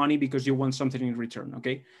betting some money because you want something in return,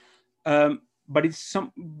 okay? But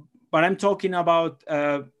I'm talking about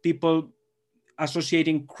people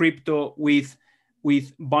associating crypto with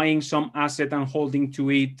buying some asset and holding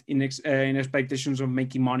to it in expectations of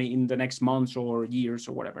making money in the next months or years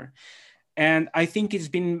or whatever. And I think it's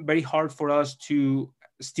been very hard for us to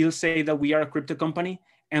still say that we are a crypto company,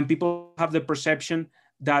 and people have the perception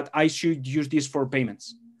that I should use this for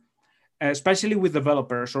payments, especially with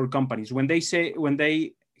developers or companies. When they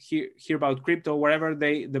hear about crypto, whatever,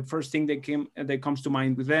 the first thing that comes to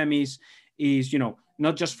mind with them is is,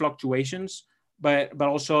 not just fluctuations, but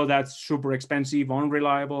also that's super expensive,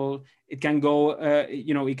 unreliable. It can go,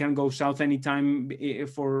 it can go south anytime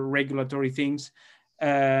for regulatory things.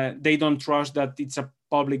 They don't trust that it's a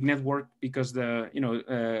public network because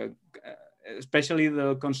especially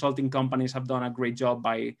the consulting companies have done a great job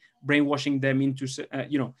by brainwashing them into,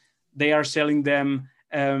 they are selling them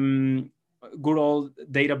good old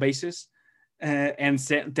databases and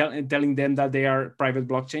telling them that they are private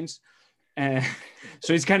blockchains.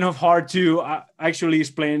 So it's kind of hard to actually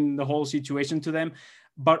explain the whole situation to them.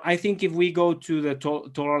 But I think if we go to the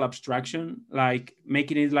total abstraction, like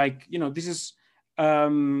making it like, this is a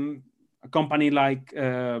company like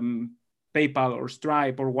PayPal or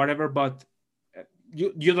Stripe or whatever, but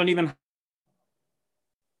you don't even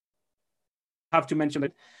have to mention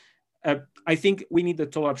it. I think we need the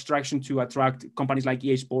total abstraction to attract companies like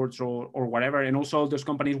EA Sports or whatever. And also those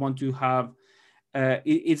companies want to have,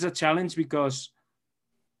 it's a challenge because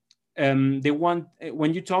they want,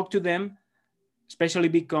 when you talk to them, especially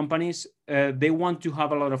big companies, they want to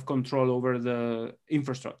have a lot of control over the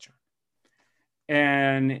infrastructure.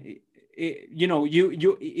 And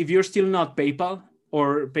if you're still not PayPal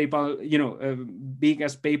or PayPal, big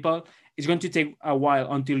as PayPal, it's going to take a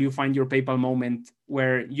while until you find your PayPal moment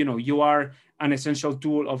where, you are an essential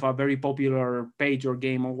tool of a very popular page or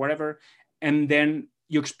game or whatever, and then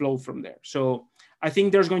you explode from there. So I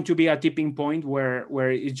think there's going to be a tipping point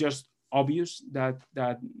where it's just obvious that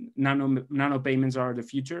nano payments are the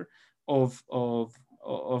future of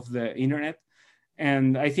the internet.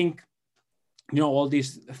 And I think, all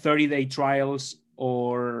these 30-day trials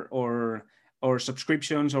or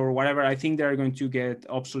subscriptions or whatever, I think they're going to get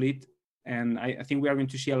obsolete. And I think we are going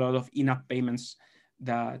to see a lot of in-app payments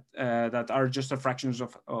that are just a fractions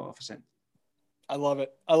of a cent. I love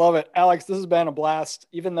it. I love it. Alex, this has been a blast.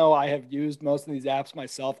 Even though I have used most of these apps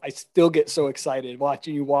myself, I still get so excited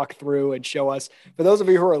watching you walk through and show us. For those of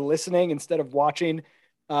you who are listening instead of watching,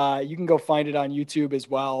 you can go find it on YouTube as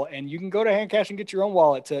well. And you can go to HandCash and get your own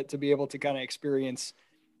wallet to be able to kind of experience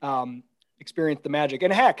the magic.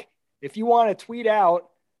 And heck, if you want to tweet out,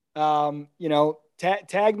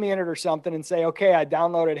 tag me in it or something and say, okay, I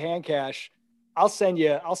downloaded HandCash. I'll send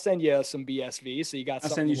you some BSV. So you got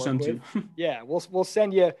something to work with. Too. Yeah. We'll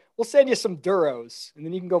send you some Duros and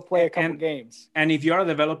then you can go play a couple games. And if you're a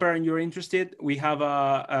developer and you're interested, we have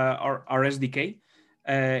our SDK.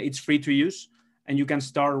 It's free to use and you can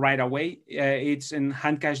start right away. It's in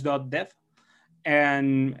handcash.dev.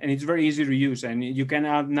 And it's very easy to use, and you can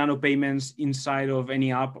add nano payments inside of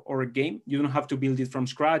any app or a game. You don't have to build it from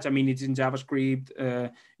scratch. I mean, it's in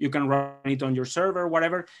JavaScript. You can run it on your server,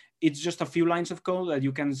 whatever. It's just a few lines of code that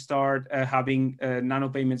you can start having nano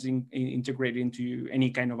payments integrated into any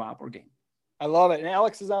kind of app or game. I love it. And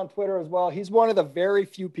Alex is on Twitter as well. He's one of the very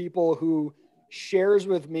few people who shares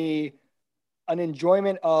with me an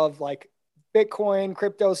enjoyment of like Bitcoin,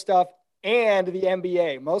 crypto stuff, and the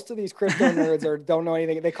NBA. Most of these crypto nerds don't know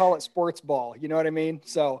anything. They call it sports ball. You know what I mean?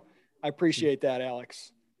 So I appreciate that,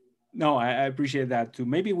 Alex. No, I appreciate that too.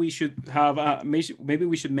 Maybe we should have maybe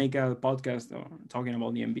we should make a podcast talking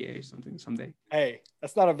about the NBA or something someday. Hey,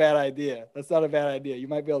 that's not a bad idea. You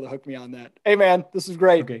might be able to hook me on that. Hey man, this is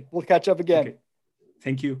great. Okay. We'll catch up again. Okay.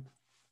 Thank you.